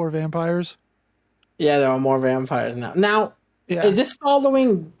now there's more vampires. Yeah, there are more vampires now. Now, Yeah. is this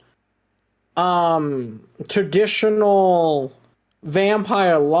following traditional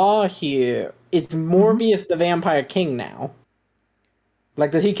vampire law here? Is Morbius the vampire king now?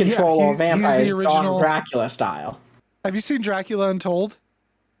 Like, does he control all he's the vampires, original- Dracula style? Have you seen Dracula Untold?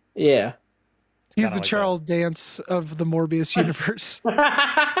 Yeah. He's kinda the like Charles Dance of the Morbius universe.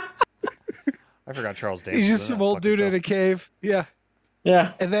 I forgot Charles Dance. He's was just in some that old fucking dude in film. a cave. Yeah.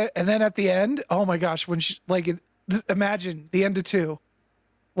 Yeah. And then at the end, oh my gosh, when she imagine the end of 2.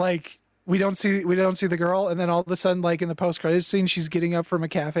 Like we don't see the girl, and then all of a sudden, like in the post credits scene, she's getting up from a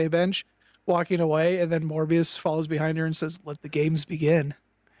cafe bench, walking away, and then Morbius follows behind her and says, "Let the games begin."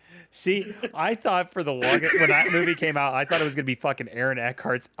 See, I thought for the longest when that movie came out, I thought it was gonna be fucking Aaron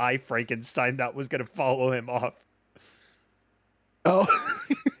Eckhart's I Frankenstein that was gonna follow him off. Oh.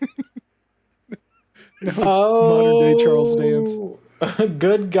 No, it's modern day Charles Dance.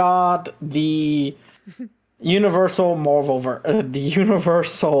 Good God, the Universal the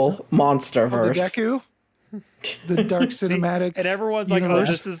Universal Monster Oh, the verse. Deku, the dark See, cinematic. and everyone's like, "Oh, universe.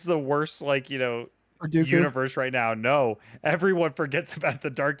 this is the worst, like Or Dooku. universe right now." No, everyone forgets about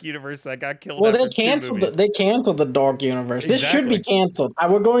the dark universe that got killed. Well, after they 2 canceled. movies. They canceled the Dark Universe. This should be Exactly. canceled.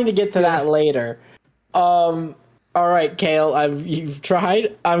 We're going to get to that later. All right, Kale. You've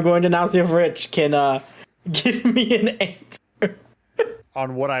tried. I'm going to now see if Rich can give me an answer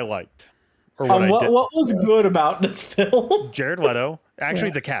on what I liked or what on I what did. was good about this film. Jared Leto, actually,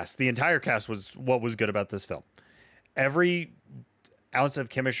 the entire cast was what was good about this film. Every ounce of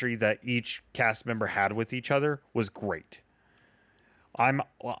chemistry that each cast member had with each other was great. I'm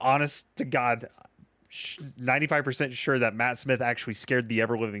honest to God, 95% sure that Matt Smith actually scared the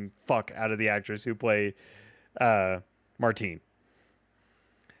ever living fuck out of the actress who played Martine.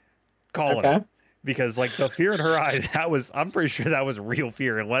 calling it. Because like the fear in her eye, I'm pretty sure that was real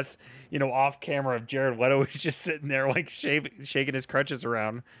fear, unless, off camera if Jared Leto was just sitting there like shaking his crutches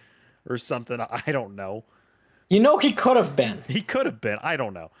around or something. I don't know. He could have been. He could have been. I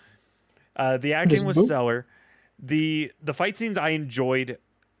don't know. The acting was stellar. The fight scenes I enjoyed.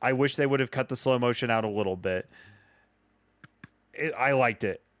 I wish they would have cut the slow motion out a little bit. I liked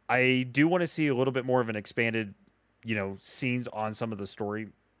it. I do want to see a little bit more of an expanded, scenes on some of the story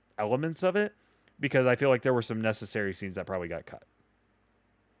elements of it, because I feel like there were some necessary scenes that probably got cut.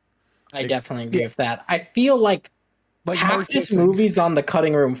 I definitely agree with that. I feel like half this movie's on the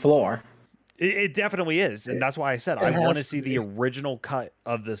cutting room floor. It definitely is, and that's why I said I want to see the original cut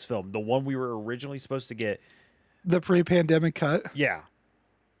of this film, the one we were originally supposed to get. The pre-pandemic cut? Yeah.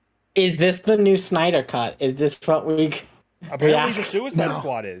 Is this the new Snyder cut? Is this what we... Apparently the Suicide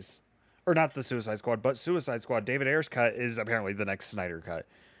Squad is. Or not the Suicide Squad, but Suicide Squad. David Ayer's cut is apparently the next Snyder cut.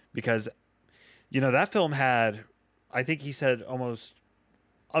 Because, that film had, I think he said, almost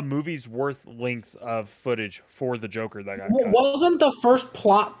a movie's worth length of footage for the Joker that got cut. Wasn't the first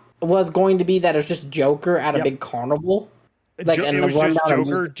plot was going to be that it was just Joker at a big carnival? Like, it was just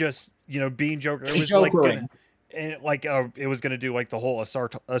Joker, just, being Joker. It was Jokering. It was going to do like the whole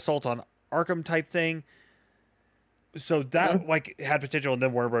assault on Arkham type thing. So that had potential, and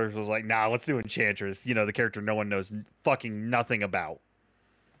then Warner Brothers was like, "Nah, let's do Enchantress." The character no one knows fucking nothing about.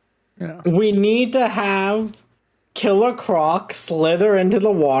 Yeah. We need to have Killer Croc slither into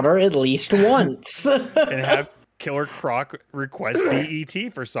the water at least once, and have Killer Croc request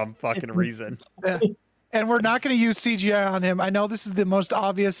BET for some fucking reason. Yeah. And we're not going to use CGI on him. I know this is the most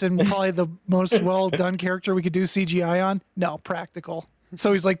obvious and probably the most well done character we could do CGI on. No, practical.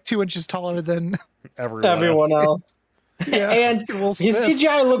 So he's like 2 inches taller than everyone else. Yeah, and his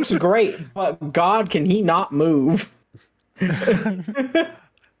CGI looks great, but God, can he not move? I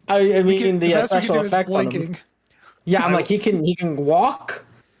mean, the special effects on him. Yeah, I'm like, he can walk,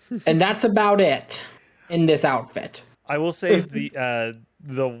 and that's about it in this outfit. I will say the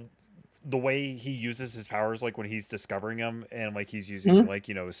way he uses his powers, like when he's discovering them, and like he's using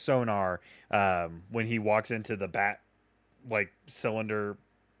sonar, when he walks into the bat cylinder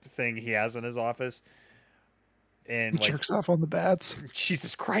thing he has in his office. And he jerks off on the bats.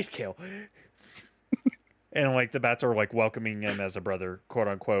 Jesus Christ, Kale. And the bats are welcoming him as a brother, quote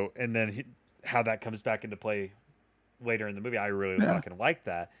unquote. And then how that comes back into play later in the movie, I really fucking like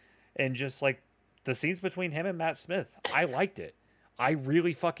that. And just the scenes between him and Matt Smith, I liked it. I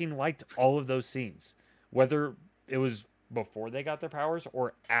really fucking liked all of those scenes, whether it was before they got their powers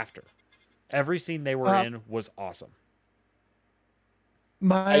or after. Every scene they were in was awesome.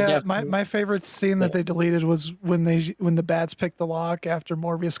 My favorite scene that they deleted was when the bats picked the lock after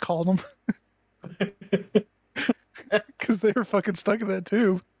Morbius called them. Because they were fucking stuck in that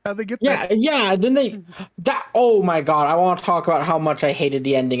tube. How'd they get there? Yeah. Then oh my God, I want to talk about how much I hated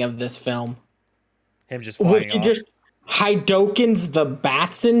the ending of this film. Him just flying off. He just Hadokens the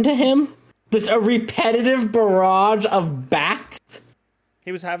bats into him. There's a repetitive barrage of bats.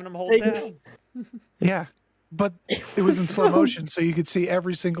 He was having them hold down. Yeah. But it was in slow motion, so you could see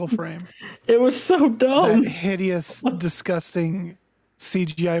every single frame. It was so dumb. That hideous, disgusting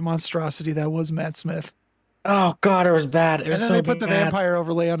CGI monstrosity that was Matt Smith. Oh God, it was bad. And then they put the vampire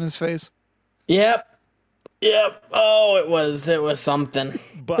overlay on his face. Yep. Oh, it was something.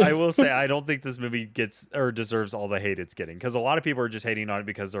 But I will say, I don't think this movie gets or deserves all the hate it's getting, because a lot of people are just hating on it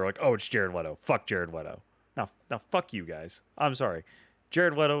because they're like, "Oh, it's Jared Leto. Fuck Jared Leto." Now, fuck you guys. I'm sorry.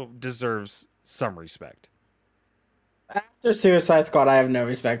 Jared Leto deserves some respect. After Suicide Squad, I have no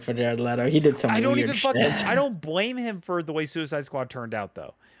respect for Jared Leto. He did some weird shit. I don't blame him for the way Suicide Squad turned out,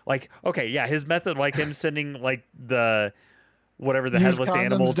 though. Okay, yeah, his method, him sending the whatever the Use headless condoms,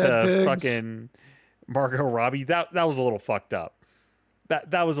 animal to pigs. fucking Margot Robbie, that was a little fucked up.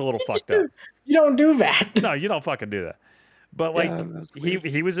 That was a little fucked up. You don't do that. No, you don't fucking do that. But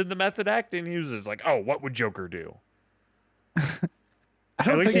he was in the method acting. He was just like, "Oh, what would Joker do?" I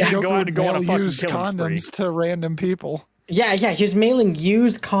don't think Joker would go on a fucking used condoms spree. To random people. Yeah, he was mailing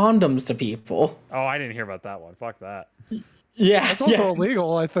used condoms to people. Oh, I didn't hear about that one. Fuck that. Yeah, it's also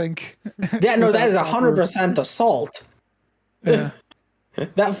illegal, I think. Yeah, no, that is 100% assault. Yeah,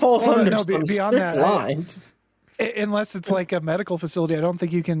 that falls under some beyond strict lines. Unless it's like a medical facility, I don't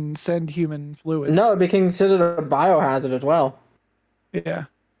think you can send human fluids. No, it'd be considered a biohazard as well. Yeah.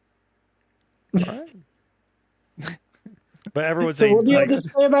 But everyone's so saying, what do you have to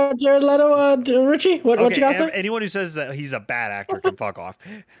say about Jared Leto, Richie? What you got to say? Anyone who says that he's a bad actor can fuck off.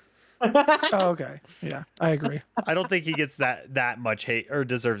 Oh, okay. Yeah, I agree. I don't think he gets that much hate or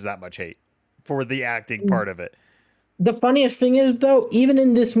deserves that much hate for the acting part of it. The funniest thing is, though, even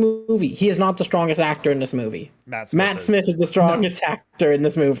in this movie, he is not the strongest actor in this movie. Matt Smith is the strongest actor in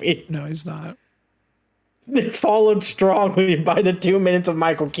this movie. No, he's not. Followed strongly by the 2 minutes of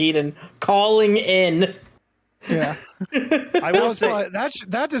Michael Keaton calling in. Yeah, I will say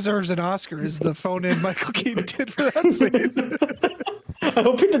that deserves an Oscar. Is the phone in Michael Keaton did for that scene? I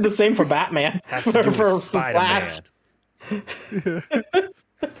hope he did the same for Batman. has to do with Spider-Man.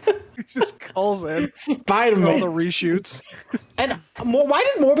 He just calls in all Spider-Man. the reshoots. And why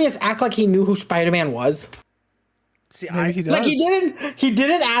did Morbius act like he knew who Spider-Man was? See, Maybe he does. Like he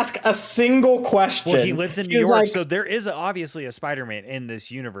didn't ask a single question. Well, he lives in New was York, like, so there is obviously a Spider-Man in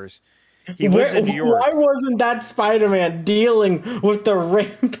this universe. He lives in New York. Why wasn't that Spider-Man dealing with the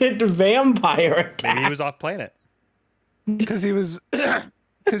rampant vampire attack? Maybe he was off planet. Because he was,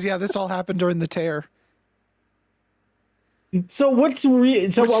 because this all happened during the tear. So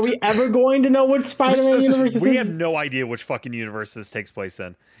are we ever going to know which Spider-Man universe this We is? have no idea which fucking universe this takes place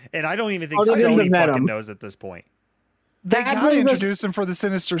in, and I don't even think Other than the Sony Venom. fucking knows at this point. They That gotta brings us- introduce him for the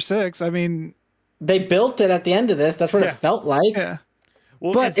Sinister Six. I mean, They built it at the end of this. That's what Yeah. it felt like. yeah.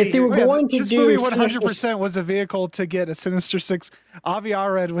 Well, But and see, if they were going to this do movie Sinister 100% was a vehicle to get a Sinister Six. Avi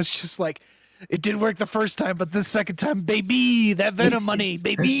Arad was just like, it did work the first time, but the second time, baby, that Venom money,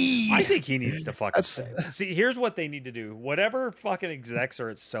 baby. I think he needs to fucking That's- see. Here's what they need to do. Whatever fucking execs are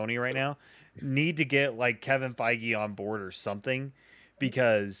at Sony right now need to get like Kevin Feige on board or something,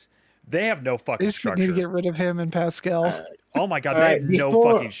 because they have no They fucking just structure. need to get rid of him and Pascal. Oh my god, All they right, have no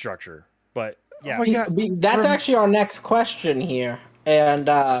before- fucking structure. But yeah, my God. That's actually our next question here, and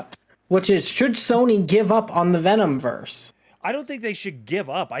which is, should Sony give up on the Venom verse? I don't think they should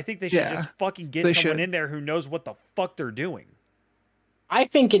give up. I think they should Yeah, just fucking get they someone should. in there who knows what the fuck they're doing. I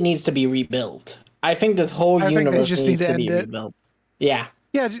think it needs to be rebuilt. I think this whole I think they universe just needs need to to be end it. rebuilt. Yeah,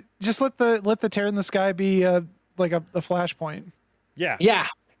 Yeah, just let the tear in the sky be like a flashpoint. Yeah, yeah.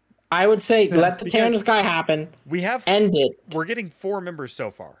 I would say let the tear in the because- sky happen. we have. End it. We're getting 4 members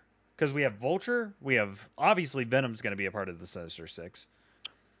so far because we have Vulture. We have obviously Venom's going to be a part of the Sinister Six.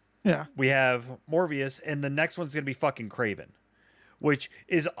 Yeah. We have Morbius, and the next one's going to be fucking Craven, which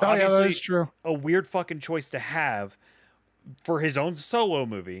is Oh yeah, that is obviously true. a weird fucking choice to have for his own solo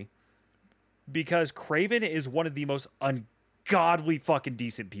movie, because Craven is one of the most ungodly fucking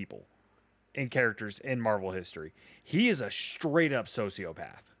decent people and characters in Marvel history. He is a straight up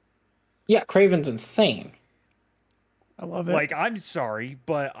sociopath. Yeah, Craven's insane. I love it. Like, I'm sorry,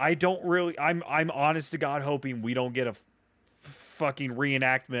 but I don't really. I'm honest to God hoping we don't get a fucking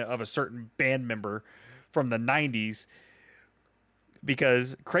reenactment of a certain band member from the 90s,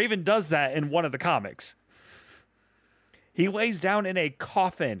 because Craven does that in one of the comics. He lays down in a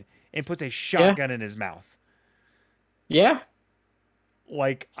coffin and puts a shotgun in his mouth. Yeah.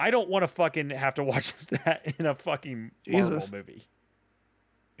 Like, I don't want to fucking have to watch that in a fucking Marvel Jesus. movie.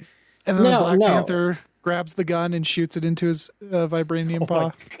 And then No, the Black no. Panther grabs the gun and shoots it into his vibranium Oh paw.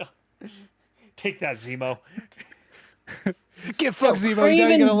 my God. Take that, Zemo. Get fucked, Zemo. Now Craven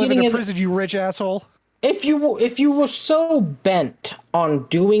you're gonna live in getting a his- prison, you rich asshole. If you were so bent on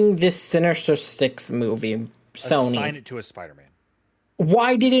doing this Sinister Six movie, Sony, Assign it to a Spider-Man.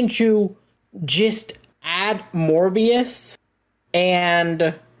 why didn't you just add Morbius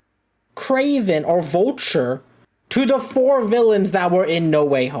and Craven or Vulture to the 4 villains that were in No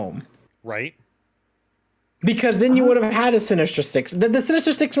Way Home? Right? Because then you would have had a Sinister Six. The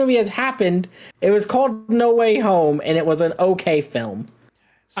Sinister Six movie has happened. It was called No Way Home, and it was an okay film.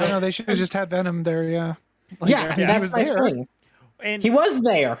 I know they should have just had Venom there. Yeah. Like, Yeah, he that's was my there. thing. And He was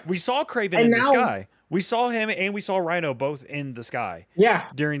there. we saw Craven And in the now- sky. We saw him and we saw Rhino both in the sky Yeah.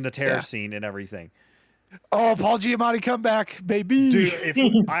 during the terror Yeah. scene and everything. Oh, Paul Giamatti, come back, baby.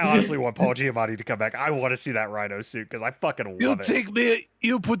 Dude, I honestly want Paul Giamatti to come back. I want to see that Rhino suit because I fucking love it. me,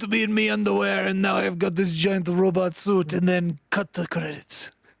 you put me in me underwear, and now I've got this giant robot suit, and then cut the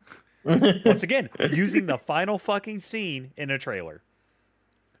credits. Once again, using the final fucking scene in a trailer.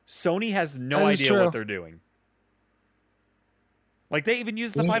 Sony has no That is idea true. what they're doing. Like, they even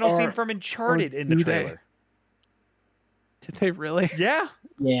used the We final scene are- from Uncharted in the do they? trailer. Did they really? Yeah.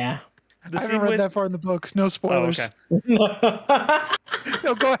 Yeah. The I haven't read that far in the book. No Oh, spoilers. okay.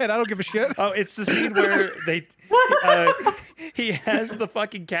 No, go ahead. I don't give a shit. Oh, it's the scene where he has the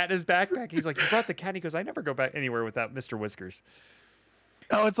fucking cat in his backpack. He's like, "You brought the cat." And he goes, "I never go back anywhere without Mr. Whiskers."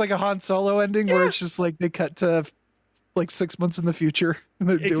 Oh, it's like a Han Solo ending where it's just like they cut to like 6 months in the future. And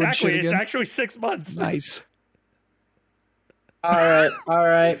they're doing Exactly. shit It's again. actually 6 months. Nice. All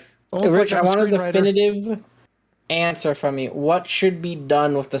right. Almost Rich, like I I'm a want a screenwriter. definitive answer from you. What should be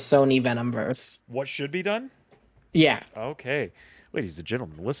done with the Sony Venomverse? What should be done? Yeah. Okay. Ladies and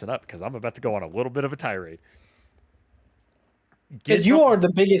gentlemen, listen up because I'm about to go on a little bit of a tirade. Because you are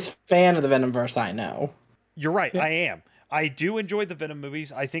the biggest fan of the Venomverse, I know. You're right. Yeah. I am. I do enjoy the Venom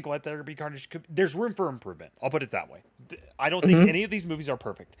movies. I think Let There Be Carnage, there's room for improvement. I'll put it that way. I don't think any of these movies are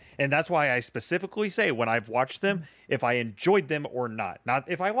perfect. And that's why I specifically say when I've watched them, if I enjoyed them or not. Not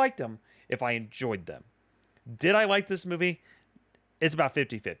if I liked them, if I enjoyed them. Did I like this movie? It's about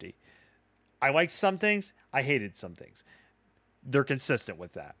 50-50. I liked some things. I hated some things. They're consistent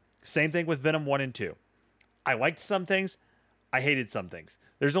with that. Same thing with Venom 1 and 2. I liked some things. I hated some things.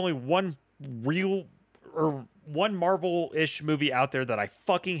 There's only one real or one Marvel-ish movie out there that I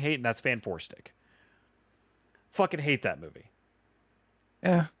fucking hate, and that's Fan 4 Stick. Fucking hate that movie.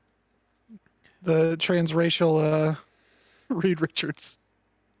 Yeah. The transracial Reed Richards.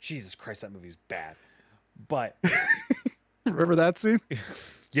 Jesus Christ, that movie's bad. But remember that scene?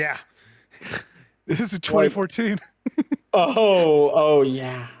 Yeah. This is 2014. Oh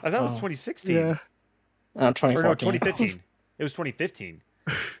yeah. I thought it was 2016. Yeah. 2014. Or no, 2015. It was 2015.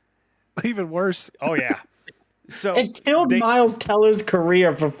 Even worse. Oh yeah. So it killed Miles Teller's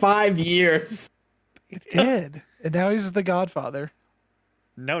career for 5 years. It did. And now he's the Godfather.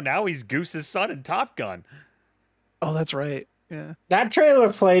 No, now he's Goose's son in Top Gun. Oh, that's right. Yeah. That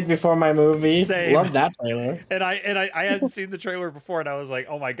trailer played before my movie. Same. Love that trailer. And I hadn't seen the trailer before, and I was like,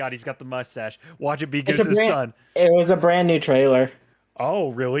 oh my god, he's got the mustache. Watch it be Goose's son. It was a brand new trailer.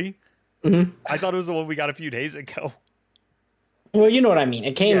 Oh, really? Mm-hmm. I thought it was the one we got a few days ago. Well, you know what I mean.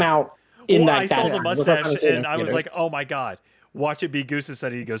 It came out in I saw the mustache, and I was like, oh my god. Watch it be Goose's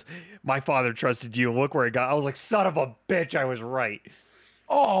son. And he goes, my father trusted you, and look where it got. I was like, son of a bitch, I was right.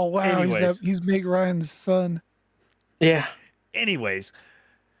 Oh, wow. He's Meg Ryan's son. Yeah. Anyways,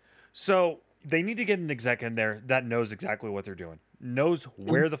 so they need to get an exec in there that knows exactly what they're doing, knows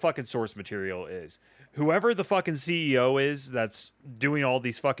where the fucking source material is. Whoever the fucking CEO is that's doing all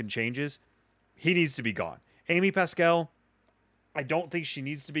these fucking changes, he needs to be gone. Amy Pascal, I don't think she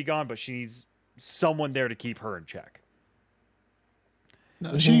needs to be gone, but she needs someone there to keep her in check.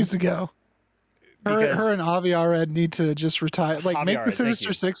 No, she needs to go. Her and Avi Arad need to just retire. Like, make the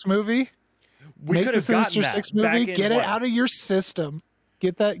Sinister Six movie. Make the Sinister Six movie. Get it out of your system.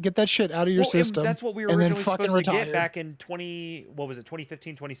 Get that shit out of your system. That's what we were originally supposed to get back in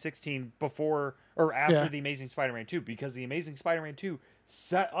 2015, 2016, before or after The Amazing Spider-Man 2, because The Amazing Spider-Man 2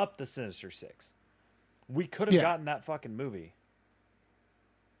 set up the Sinister Six. We could have gotten that fucking movie.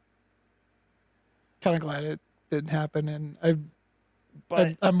 Kind of glad it didn't happen, and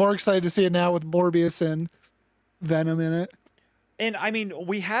I'm more excited to see it now with Morbius and Venom in it. And I mean,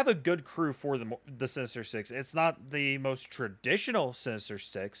 we have a good crew for the Sinister Six. It's not the most traditional Sinister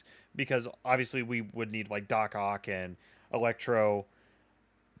Six, because obviously we would need like Doc Ock and Electro,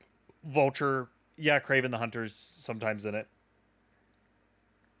 Vulture, Kraven the Hunter's sometimes in it.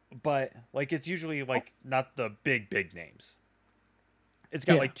 But like, it's usually like not the big names. It's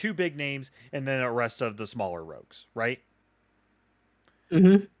got like 2 big names and then the rest of the smaller rogues, right?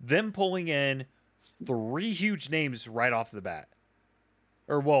 Mm-hmm. Them pulling in 3 huge names right off the bat.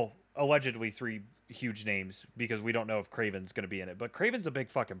 Or, well, allegedly 3 huge names, because we don't know if Kraven's going to be in it. But Kraven's a big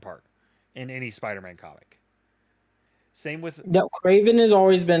fucking part in any Spider-Man comic. Same with... No, Kraven has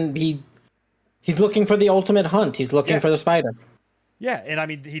always been... He's looking for the ultimate hunt. He's looking for the spider. Yeah, and I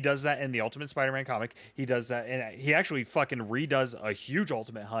mean, he does that in the Ultimate Spider-Man comic. He does that, and he actually fucking redoes a huge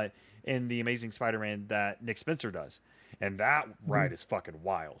Ultimate Hunt in the Amazing Spider-Man that Nick Spencer does. And that ride is fucking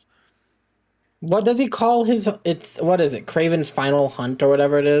wild. What does he call his... What is it? Kraven's Final Hunt or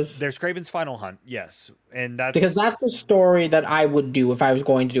whatever it is? There's Kraven's Final Hunt, yes. And that's... Because that's the story that I would do if I was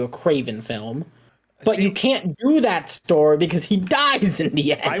going to do a Kraven film. But you can't do that story because he dies in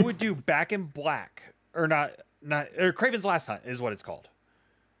the end. I would do Back in Black. Or not... or Kraven's Last Hunt is what it's called.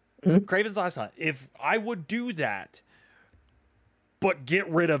 Mm-hmm. Kraven's Last Hunt. If I would do that, but get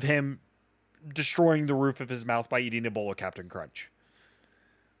rid of him destroying the roof of his mouth by eating a bowl of Captain Crunch.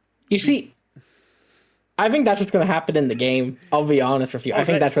 You see... I think that's what's going to happen in the game. I'll be honest with you. I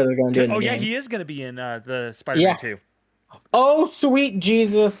think that's what they're going to do in the game. Oh, yeah, he is going to be in the Spider-Man 2. Oh, sweet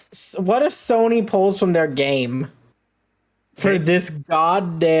Jesus. What if Sony pulls from their game for this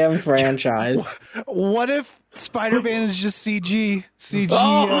goddamn franchise? What if Spider-Man is just CG? CGI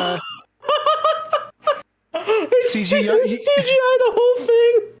the whole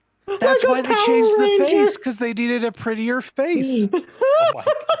thing? That's why they changed the face, because they needed a prettier face. Oh, my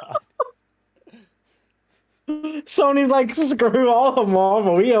God. Sony's like, screw all of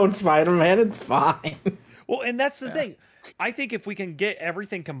Marvel. We own Spider-Man. It's fine. Well, and that's the thing. I think if we can get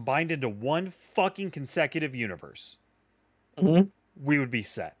everything combined into one fucking consecutive universe, we would be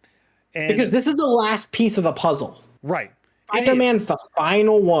set. And because this is the last piece of the puzzle. Right. Spider-Man's the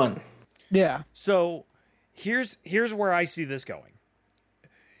final one. Yeah. So Here's where I see this going.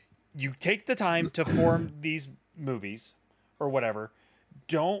 You take the time to form these movies or whatever.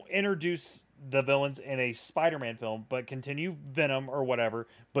 Don't introduce the villains in a Spider-Man film, but continue Venom or whatever,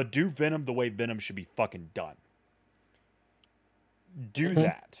 but do Venom the way Venom should be fucking done. Do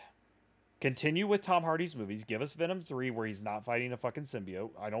that. Continue with Tom Hardy's movies. Give us Venom 3 where he's not fighting a fucking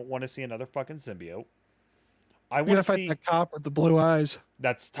symbiote. I don't want to see another fucking symbiote. I want to fight see the cop with the blue eyes.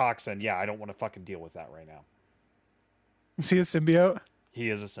 That's Toxin. Yeah, I don't want to fucking deal with that right now. Is he a symbiote? He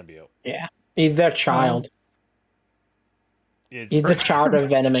is a symbiote. Yeah. He's their child. He's the child of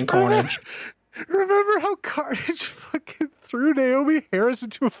Venom and Carnage. Remember how Carnage fucking threw Naomi Harris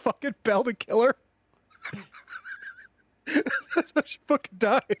into a fucking bell to kill her? That's how she fucking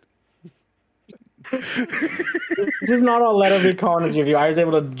died. This is not a Let It Be Carnage review. I was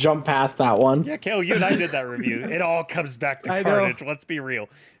able to jump past that one. Yeah, Kale, you and I did that review. It all comes back to Carnage. Let's be real.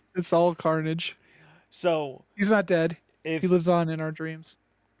 It's all Carnage. So he's not dead. He lives on in our dreams.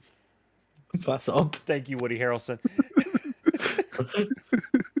 Bless up. Thank you, Woody Harrelson.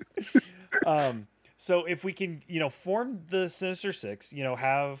 So if we can, form the Sinister Six,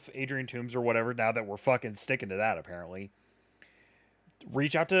 have Adrian Toomes or whatever, now that we're fucking sticking to that, apparently,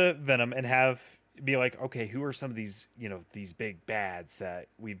 reach out to Venom and be like, okay, who are some of these, these big bads that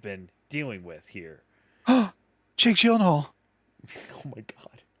we've been dealing with here? Jake Gyllenhaal. Oh my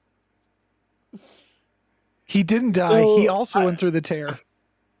God. He didn't die. He also went through the tear.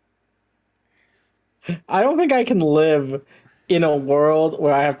 I don't think I can live in a world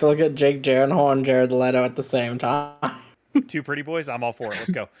where I have to look at Jake Gyllenhaal and Jared Leto at the same time. Two pretty boys. I'm all for it.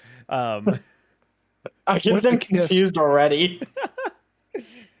 Let's go. I get them confused already.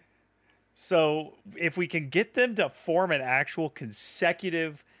 So if we can get them to form an actual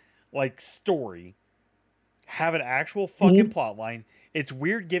consecutive story, have an actual fucking plot line, it's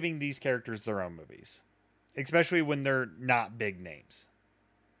weird giving these characters their own movies, especially when they're not big names,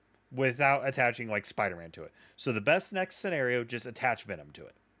 without attaching Spider-Man to it. So the best next scenario, just attach Venom to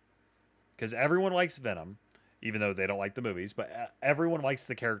it, because everyone likes Venom, even though they don't like the movies, but everyone likes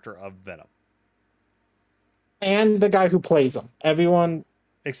the character of Venom. And the guy who plays him. Everyone...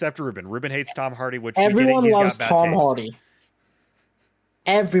 Except Ruben. Ruben hates Tom Hardy, which everyone loves Tom taste. Hardy.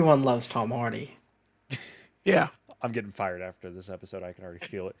 Everyone loves Tom Hardy. Yeah. I'm getting fired after this episode. I can already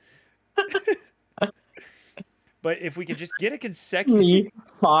feel it. But if we could just get a consecutive... Me?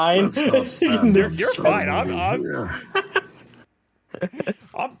 Fine. You're fine.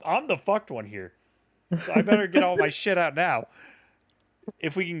 I'm the fucked one here. So I better get all my shit out now.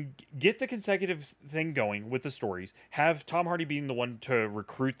 If we can get the consecutive thing going with the stories, have Tom Hardy being the one to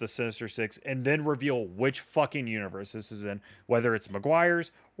recruit the Sinister Six, and then reveal which fucking universe this is in, whether it's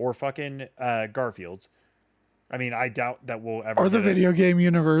Maguire's or fucking Garfield's. I mean, I doubt that we'll ever... Or the video game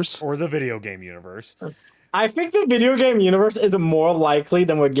universe. Or the video game universe. I think the video game universe is more likely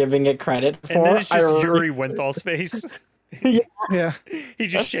than we're giving it credit for. And then it's just Yuri Winthal's face. Yeah. He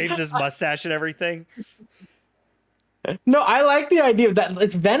just shaves his mustache and everything. No, I like the idea of that.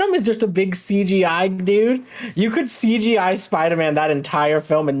 Venom is just a big CGI dude. You could CGI Spider-Man that entire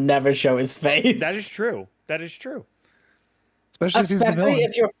film and never show his face. That is true. That is true. Especially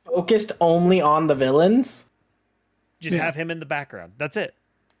if you're focused only on the villains. Just have him in the background. That's it.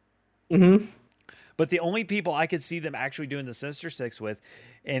 Mm-hmm. But the only people I could see them actually doing the Sinister Six with,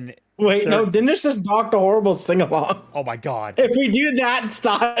 and wait, no, didn't it's just Dr. Horrible sing along? Oh my God! If we do that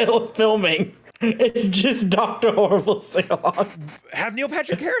style of filming, it's just Dr. Horrible sing along. Have Neil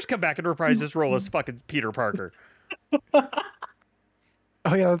Patrick Harris come back and reprise his role as fucking Peter Parker.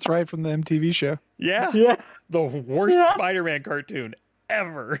 Oh yeah, that's right, from the MTV show. Yeah. The worst Spider-Man cartoon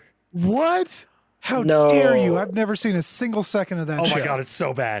ever. What? How dare you? I've never seen a single second of that show. Oh my God, it's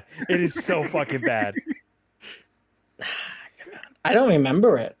so bad. It is so fucking bad. I don't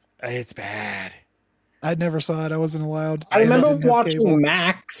remember it. It's bad. I never saw it. I wasn't allowed. I remember watching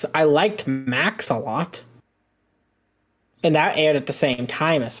Max. I liked Max a lot. And that aired at the same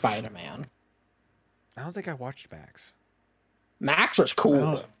time as Spider-Man. I don't think I watched Max. Max was cool. I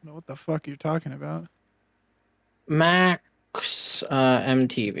don't know what the fuck you're talking about. Max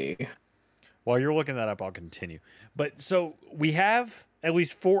MTV. While you're looking that up, I'll continue. But so we have at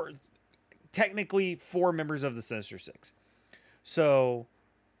least technically four members of the Sinister Six. So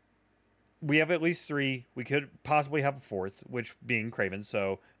we have at least three. We could possibly have a fourth, which being Kraven.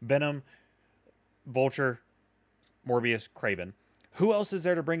 So Venom, Vulture, Morbius, Kraven. Who else is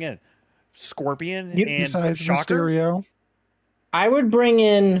there to bring in? Scorpion and besides Shocker? Mysterio. I would bring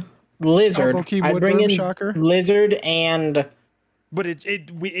in Lizard. I'd bring in Shocker. Lizard and... But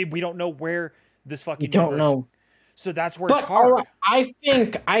we don't know where this fucking... You don't know. So that's where it's hard. I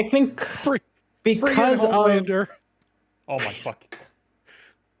think because of Homelander. Oh my fuck.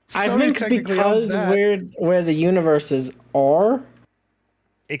 I Sony think technically owns because that. where the universes are,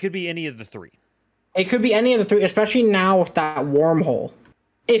 It could be any of the three. it could be any of the three, especially now with that wormhole.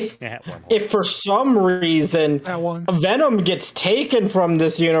 Yeah, wormhole. If for some reason That one. Venom gets taken from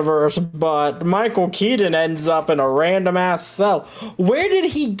this universe, but Michael Keaton ends up in a random ass cell, where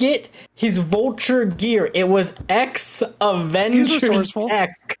did he get his Vulture gear? It was ex-Avengers resourceful.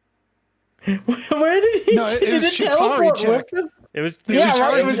 tech. Where did he? No, it did was it Chitauri teleport tech. with him? It was Yeah,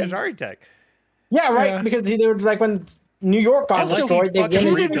 right, it was- Atari Tech. Yeah, right. Yeah. Because there was like when New York got Unless he destroyed, they fucking He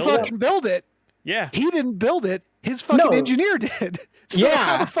went didn't rebuilt it. fucking build it. Yeah. He didn't build it. His fucking No. engineer did. So Yeah.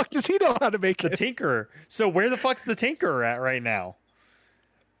 how the fuck does he know how to make The it? Tinkerer. So where the fuck's the Tinkerer at right now?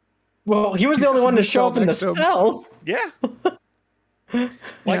 Well, he was the only one to He's show up in the next to him. cell. Yeah.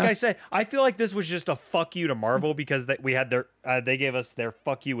 Like Yeah. I said, I feel like this was just a fuck you to Marvel because we had their they gave us their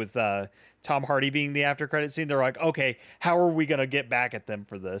fuck you with Tom Hardy being the after credit scene. They're like, okay, how are we gonna get back at them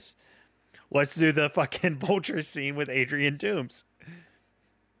for this? Let's do the fucking Vulture scene with Adrian Toomes.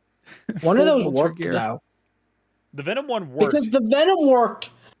 One of Full those Vulture worked gear. though. The Venom one worked. Because the Venom worked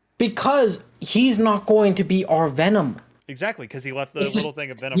because he's not going to be our Venom. Exactly, because he left the It's little just-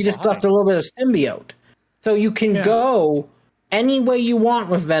 thing of Venom He just behind. left a little bit of symbiote. So you can Yeah. go any way you want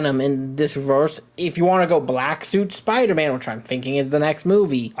with Venom in this verse. If you want to go black suit Spider-Man, which I'm thinking is the next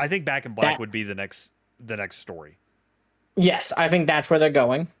movie. I think Back in Black That- would be the next story. Yes, I think that's where they're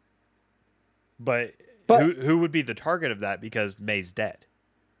going. But But- who would be the target of that because May's dead?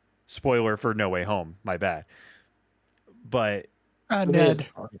 Spoiler for No Way Home, my bad. But Ned.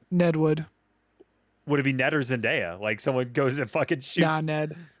 Ned would. would it be Ned or Zendaya? Like someone goes and fucking shoots. Nah,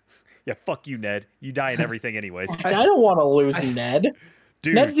 Ned. Yeah, fuck you, Ned. You die in everything anyways. I don't want to lose Ned.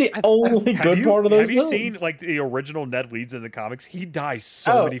 Dude, Ned's the only have good you, part of those have you films. seen like the original Ned leads in the comics? He dies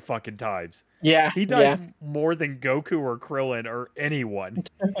so Oh. many fucking times. Yeah, He dies yeah. more than Goku or Krillin or anyone.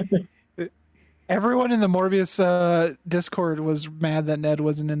 Everyone in the Morbius Discord was mad that Ned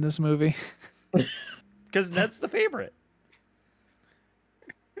wasn't in this movie. Because Ned's the favorite.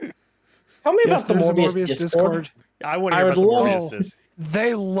 Tell me Yes, about the there's a Morbius, Discord. I want to I hear would about the love- Morbius dis.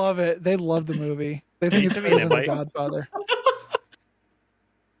 They love it. They love the movie. They think you it's send me better an than The invite? Godfather.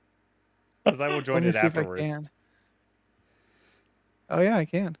 Because I will Let join me it see if I afterwards. can. Oh yeah, I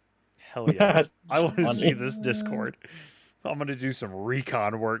can. Hell yeah. That's I want to see funny. this Discord. I'm going to do some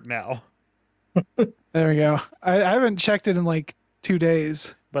recon work now. There we go. I haven't checked it in like 2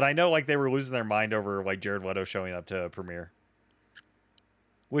 days. But I know like they were losing their mind over like Jared Leto showing up to a premiere.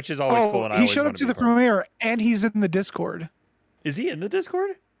 Which is always cool. And I he always showed wanna up to be the a part. premiere and he's in the Discord. Is he in the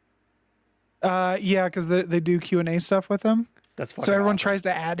Discord? Yeah, because they do Q&A stuff with him. That's fucking So everyone awesome. tries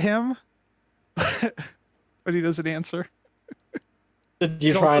to add him, but he doesn't answer. Did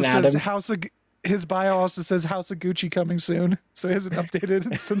you It try also and add says him? his bio also says House of Gucci coming soon, so he hasn't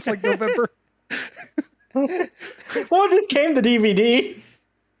updated since like November. Well, it just came to DVD.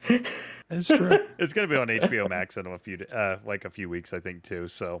 That's true. It's going to be on HBO Max in a few weeks, I think, too.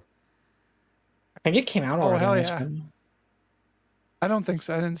 So I think it came out Oh, already. hell on this yeah. one. I don't think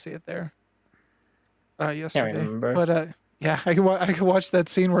so. I didn't see it there. Yesterday, remember. but yeah, I could watch that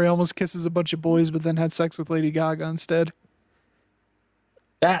scene where he almost kisses a bunch of boys, but then had sex with Lady Gaga instead.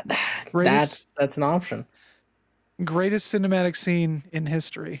 Greatest- That's an option. Greatest cinematic scene in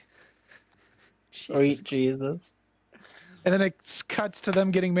history. Sweet Jesus. And then it cuts to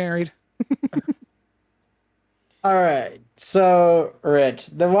them getting married. All right. So, Rich,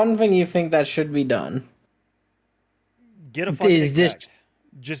 the one thing you think that should be done get a fucking Is this- exec.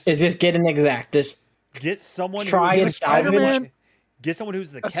 Just is just get an exact. Just get someone try who and is Spider-Man- Get someone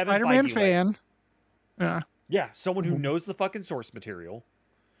who's the A Kevin Spider-Man Feige fan. Yeah. Yeah, someone Mm-hmm. who knows the fucking source material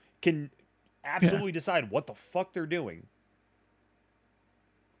can absolutely decide what the fuck they're doing.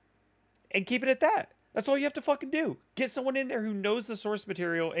 And keep it at that. That's all you have to fucking do. Get someone in there who knows the source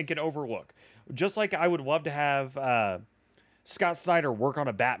material and can overlook. Just like I would love to have Scott Snyder work on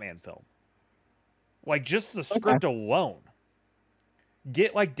a Batman film. Like, just the script alone.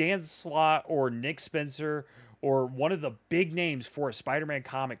 Get, like, Dan Slott or Nick Spencer or one of the big names for a Spider-Man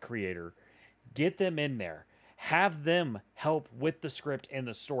comic creator. Get them in there. Have them help with the script and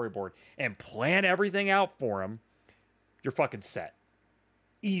the storyboard. And plan everything out for them. You're fucking set.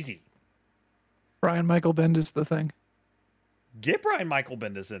 Easy. Brian Michael Bendis the thing. Get Brian Michael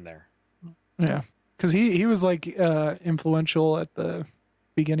Bendis in there. Yeah. Because he was like influential at the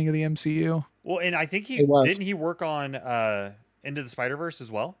beginning of the MCU. Well, and I think He was. didn't he work on Into the Spider-Verse as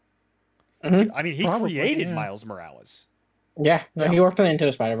well? Mhm. I mean, he Probably, created yeah. Miles Morales. yeah. No, he worked on Into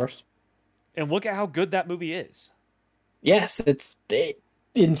the Spider-Verse. And look at how good that movie is. Yes,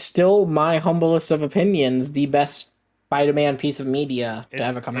 in still my humblest of opinions, the best Spider-Man piece of media to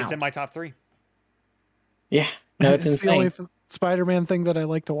ever come out. It's in my top 3. Yeah, no, it's the only insane. Spider-Man thing that I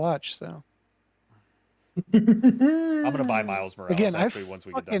like to watch. So I'm gonna buy Miles Morales again, actually once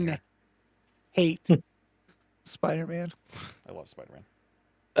we get done here. hate Spider-Man. I love Spider-Man.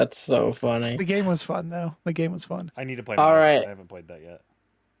 That's so funny. The game was fun though. The game was fun. I need to play All Miles. right. I haven't played that yet.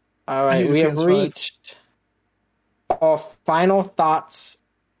 All right, we have reached our final thoughts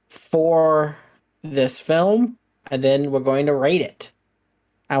for this film, and then we're going to rate it.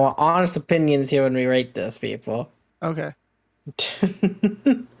 I want honest opinions here when we rate this, people. Okay.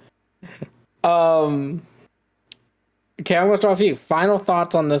 Okay, I'm gonna start with you. Final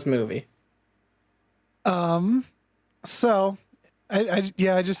thoughts on this movie. So I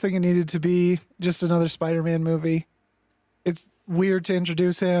just think it needed to be just another Spider-Man movie. It's weird to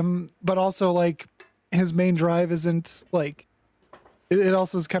introduce him, but also like his main drive isn't like it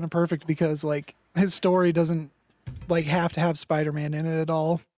also is kind of perfect because like his story doesn't like have to have Spider-Man in it at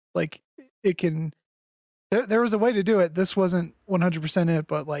all. Like it can there was a way to do it. This wasn't 100% it,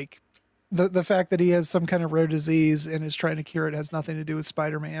 but like the fact that he has some kind of rare disease and is trying to cure it has nothing to do with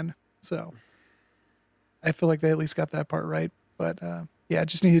Spider-Man. So I feel like they at least got that part right. But yeah, it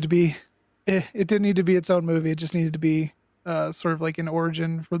just needed to be it didn't need to be its own movie. It just needed to be sort of like an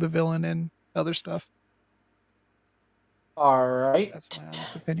origin for the villain and other stuff. All right. That's my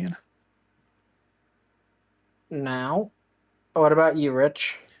honest opinion. Now, what about you,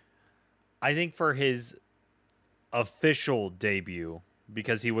 Rich? I think for his official debut,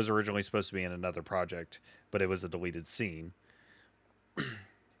 because he was originally supposed to be in another project, but it was a deleted scene.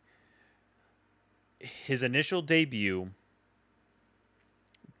 His initial debut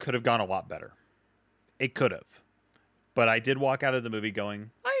could have gone a lot better. It could have. But I did walk out of the movie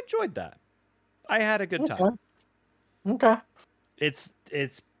going, I enjoyed that. I had a good time. Okay. It's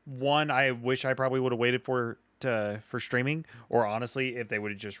one I wish I probably would have waited for streaming, or honestly, if they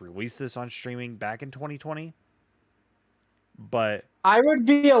would have just released this on streaming back in 2020. But I would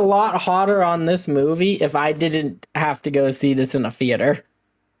be a lot hotter on this movie if I didn't have to go see this in a theater.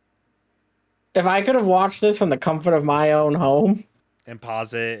 If I could have watched this from the comfort of my own home and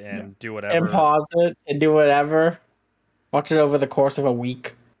pause it and do whatever. And pause it and do whatever. Watch it over the course of a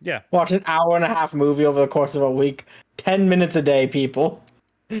week. Yeah. Watch an hour-and-a-half movie over the course of a week. 10 minutes a day, people.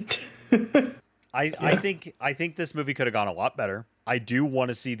 I think this movie could have gone a lot better. I do want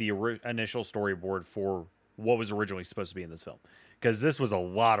to see the initial storyboard for what was originally supposed to be in this film, because this was a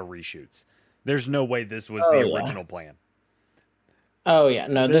lot of reshoots. There's no way this was the original plan. Oh yeah,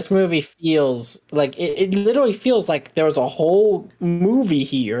 no, this movie feels like it literally feels like there was a whole movie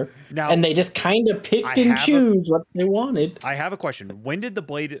here, now, and they just kind of picked and choose what they wanted. I have a question. When did the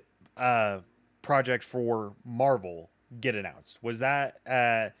Blade project for Marvel get announced? Was that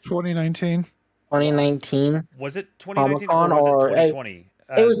 2019? 2019? Was it 2019 or was it 2020?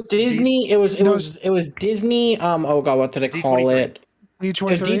 It was Disney. It was Disney. Oh god, what did I call it? D23. It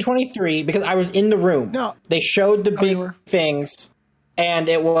was D23 because I was in the room. No, they showed the big things. And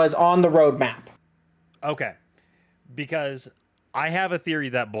it was on the roadmap. Okay. Because I have a theory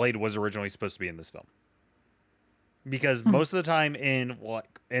that Blade was originally supposed to be in this film. Because most of the time in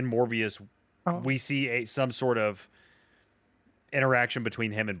Morbius, we see some sort of interaction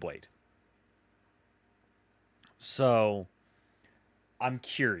between him and Blade. So, I'm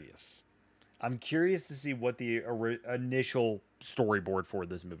curious. I'm curious to see what the initial storyboard for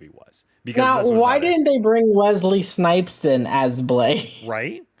this movie was. Because now, why didn't they bring Wesley Snipes in as Blade?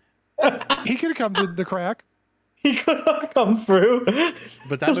 Right? He could have come through the crack. He could have come through.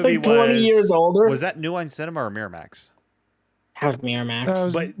 But that movie like 20 years older. Was that New Line Cinema or Miramax? That was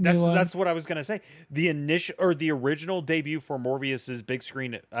Miramax. But that's what I was gonna say. The initial or the original debut for Morbius's big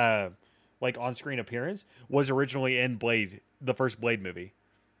screen, like on-screen appearance, was originally in Blade, the first Blade movie.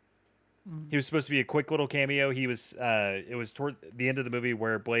 He was supposed to be a quick little cameo. He was it was toward the end of the movie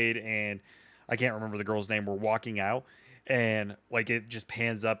where Blade and I can't remember the girl's name were walking out, and like it just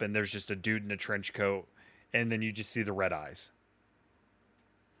pans up and there's just a dude in a trench coat, and then you just see the red eyes.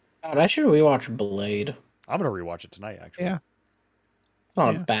 God, I should rewatch Blade. I'm gonna rewatch it tonight, actually. Yeah. It's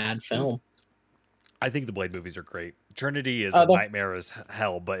not a bad film. I think the Blade movies are great. Trinity is a nightmare as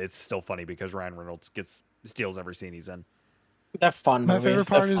hell, but it's still funny because Ryan Reynolds steals every scene he's in. They're fun movies. My favorite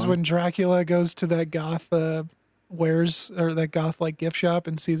part is when Dracula goes to that goth that goth like gift shop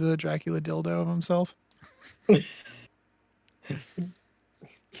and sees a Dracula dildo of himself.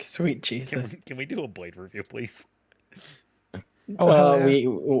 Sweet Jesus. Can we do a Blade review, please? I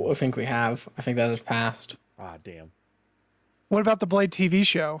think we have. I think that has passed. Ah, damn. What about the Blade TV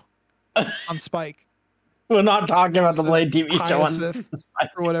show on Spike? We're not talking about the Blade TV show Hyacinth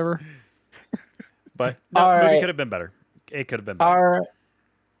or whatever. But no, All movie right. could have been better. It could have been better.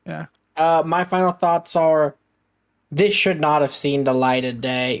 Yeah. My final thoughts are this should not have seen the light of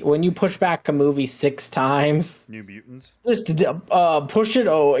day. When you push back a movie 6 times, New Mutants. just push it.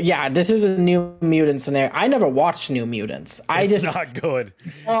 Oh, yeah, this is a New Mutant scenario. I never watched New Mutants. It's not good.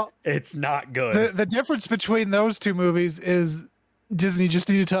 Well, It's not good. the difference between those two movies is Disney just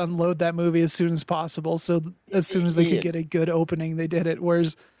needed to unload that movie as soon as possible. So as soon as they could get a good opening, they did it.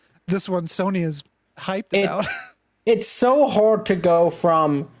 Whereas this one, Sony is hyped about. It's so hard to go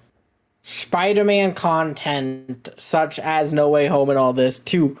from Spider-Man content such as No Way Home and all this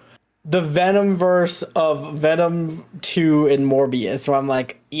to the Venomverse of Venom 2 and Morbius. So I'm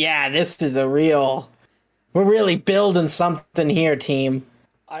like, yeah, this is we're really building something here, team.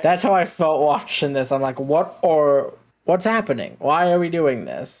 That's how I felt watching this. I'm like, what's happening? Why are we doing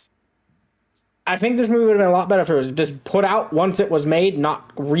this? I think this movie would have been a lot better if it was just put out once it was made,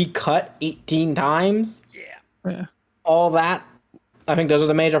 not recut 18 times. Yeah. All that. I think those are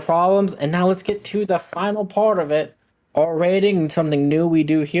the major problems. And now let's get to the final part of it. Our rating, something new we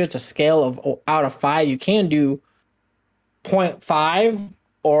do here. It's a scale of out of 5. You can do 0.5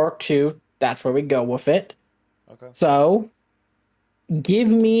 or 2. That's where we go with it. Okay. So, give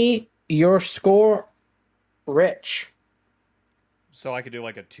me your score, Rich. So I could do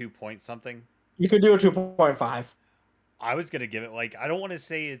like a 2 point something. You could do a 2.5. I was gonna give it like, I don't want to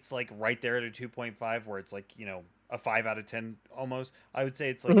say it's like right there at a 2.5 where it's like, a 5 out of 10 almost. I would say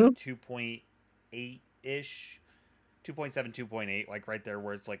it's like a 2.8 ish, 2.7, 2.8, like right there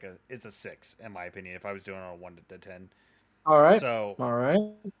where it's like it's a 6 in my opinion. If I was doing it on a 1 to 10. All right. So all right.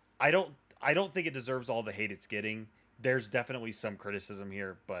 I don't think it deserves all the hate it's getting. There's definitely some criticism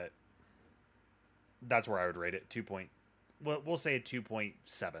here, but that's where I would rate it. We'll say a 2.7.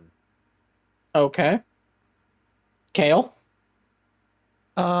 Okay. Kale.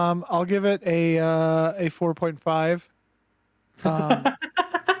 I'll give it a 4.5.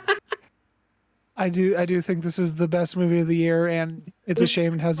 I do think this is the best movie of the year, and it's a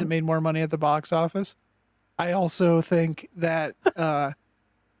shame it hasn't made more money at the box office. I also think that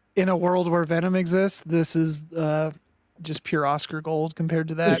in a world where Venom exists, this is just pure Oscar gold compared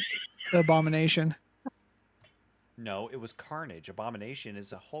to that Abomination. No, it was Carnage. Abomination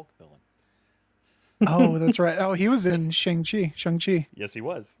is a Hulk villain. Oh, that's right. Oh, he was in Shang-Chi. Yes, he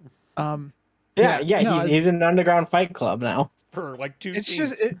was. He's in an underground fight club now. For like 2 It's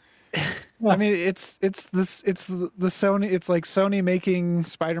scenes. just I mean, it's the Sony. It's like Sony making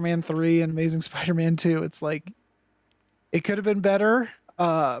Spider-Man 3 and Amazing Spider-Man 2. It's like it could have been better,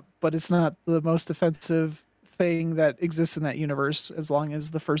 but it's not the most offensive thing that exists in that universe. As long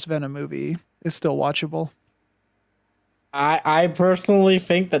as the first Venom movie is still watchable. I personally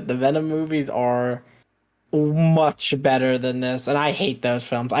think that the Venom movies are much better than this, and I hate those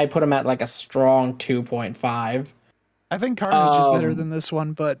films. I put them at like a strong 2.5. I think Carnage is better than this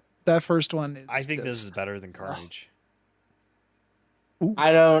one, but that first one is. I think this is better than Carnage.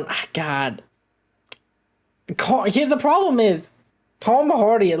 I don't. God. Here, the problem is Tom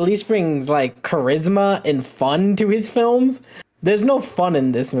Hardy at least brings like charisma and fun to his films. There's no fun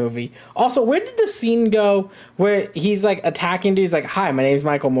in this movie. Also, where did the scene go where he's like attacking dudes like, "Hi, my name's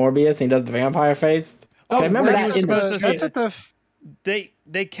Michael Morbius," and he does the vampire face? I remember that. That's at the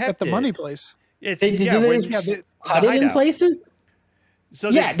They kept at the it. money place. It's They yeah, when- hid the in hideout. places. So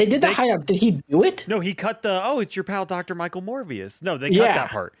Yeah, they did the hideout. Did he do it? No, he cut it's your pal Dr. Michael Morbius. No, they cut Yeah. that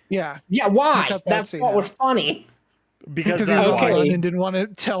part Yeah, Yeah, why? cut that That scene part out. was funny. because because he that's was on why. the run and didn't want to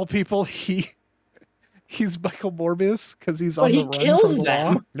tell people he's Michael Morbius because he's But on the he run kills from the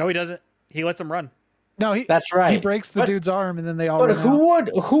them. law. No, he doesn't. He lets him run. No, That's right. He breaks the But- dude's arm and then they all. But run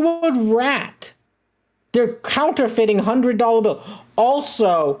out. who would rat? They're counterfeiting $100 bill.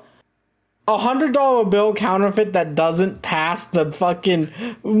 Also, $100 bill counterfeit that doesn't pass the fucking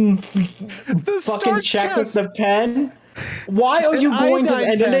The fucking Stark check with chest. the pen. Why are you An going to?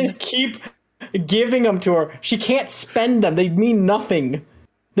 iodine And then they pen. just keep giving them to her. She can't spend them. They mean nothing.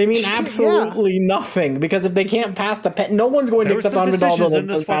 They mean She can't- absolutely nothing because if they can't pass the pen, no one's going There to were accept some $100 decisions bills in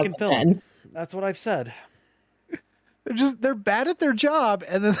this that pass fucking the film. pen. That's what I've said. They're bad at their job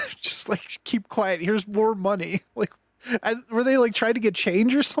and then they're just like keep quiet. Here's more money. Like, were they like trying to get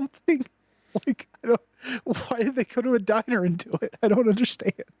change or something? Like, why did they go to a diner and do it? I don't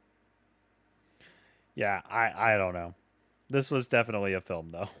understand. Yeah, I don't know. This was definitely a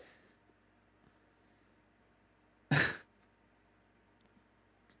film, though.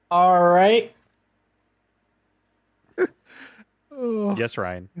 All right. Oh, Yes,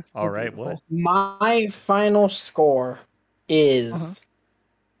 Ryan. it's so All right, beautiful. what? My final score is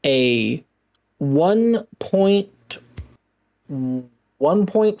a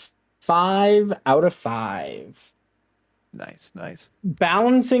 1.5 out of 5. Nice.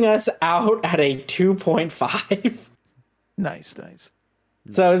 Balancing us out at a 2.5. Nice.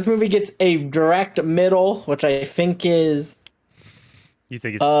 So this movie gets a direct middle, which I think is... You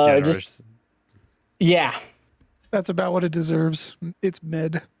think it's generous? Yeah. That's about what it deserves. It's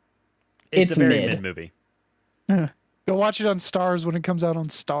mid. It's a very mid movie. Go watch it on Stars when it comes out on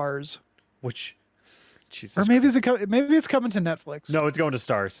Stars. Which, Jesus. Or maybe it's coming to Netflix. No, it's going to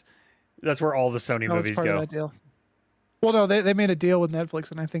Stars. That's where all the Sony movies part go. Of that deal. Well, no, they made a deal with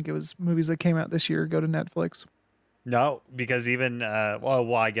Netflix, and I think it was movies that came out this year go to Netflix. No, because even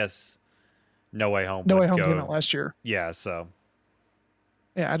I guess No Way Home. No Way Home came out last year. Yeah, so.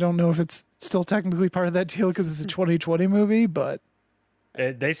 Yeah, I don't know if it's still technically part of that deal because it's a 2020 movie, but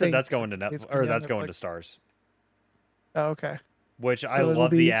they said that's going to Netflix, or that's going to Stars. Oh, okay. Which I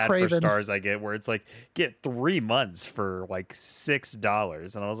love the ad for Stars I get, where it's like, get 3 months for like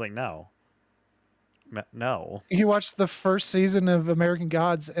 $6, and I was like, no. You watch the first season of American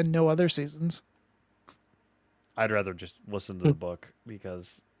Gods and no other seasons. I'd rather just listen to the book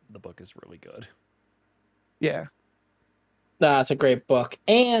because the book is really good. Yeah. That's a great book.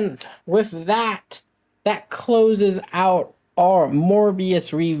 And with that closes out our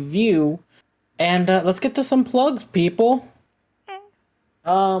Morbius review. And let's get to some plugs, people.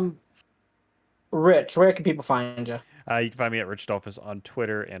 Rich, where can people find you? You can find me at Rich Dolphus on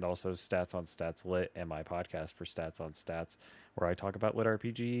Twitter, and also Stats on Stats Lit, and my podcast for Stats on Stats, where I talk about lit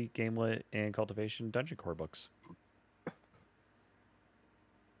RPG, game lit, and cultivation dungeon core books.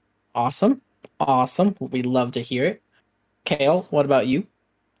 Awesome. We love to hear it. Kale, what about you?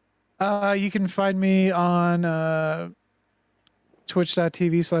 You can find me on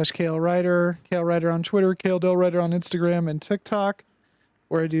twitch.tv/Kale Ryder, Kale Ryder on Twitter, Kale Del Ryder on Instagram and TikTok,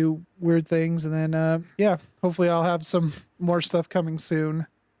 where I do weird things. And then, hopefully I'll have some more stuff coming soon.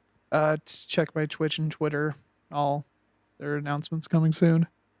 Check my Twitch and Twitter. All their announcements coming soon.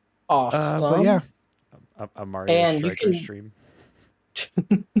 Awesome. But yeah. A Mario Striker stream.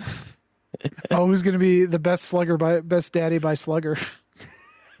 Who's going to be the best daddy by slugger?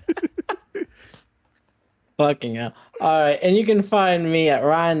 Fucking hell. All right. And you can find me at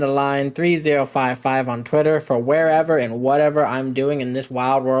Ryan the Line 3055 on Twitter for wherever and whatever I'm doing in this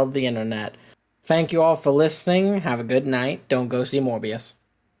wild world of the internet. Thank you all for listening. Have a good night. Don't go see Morbius.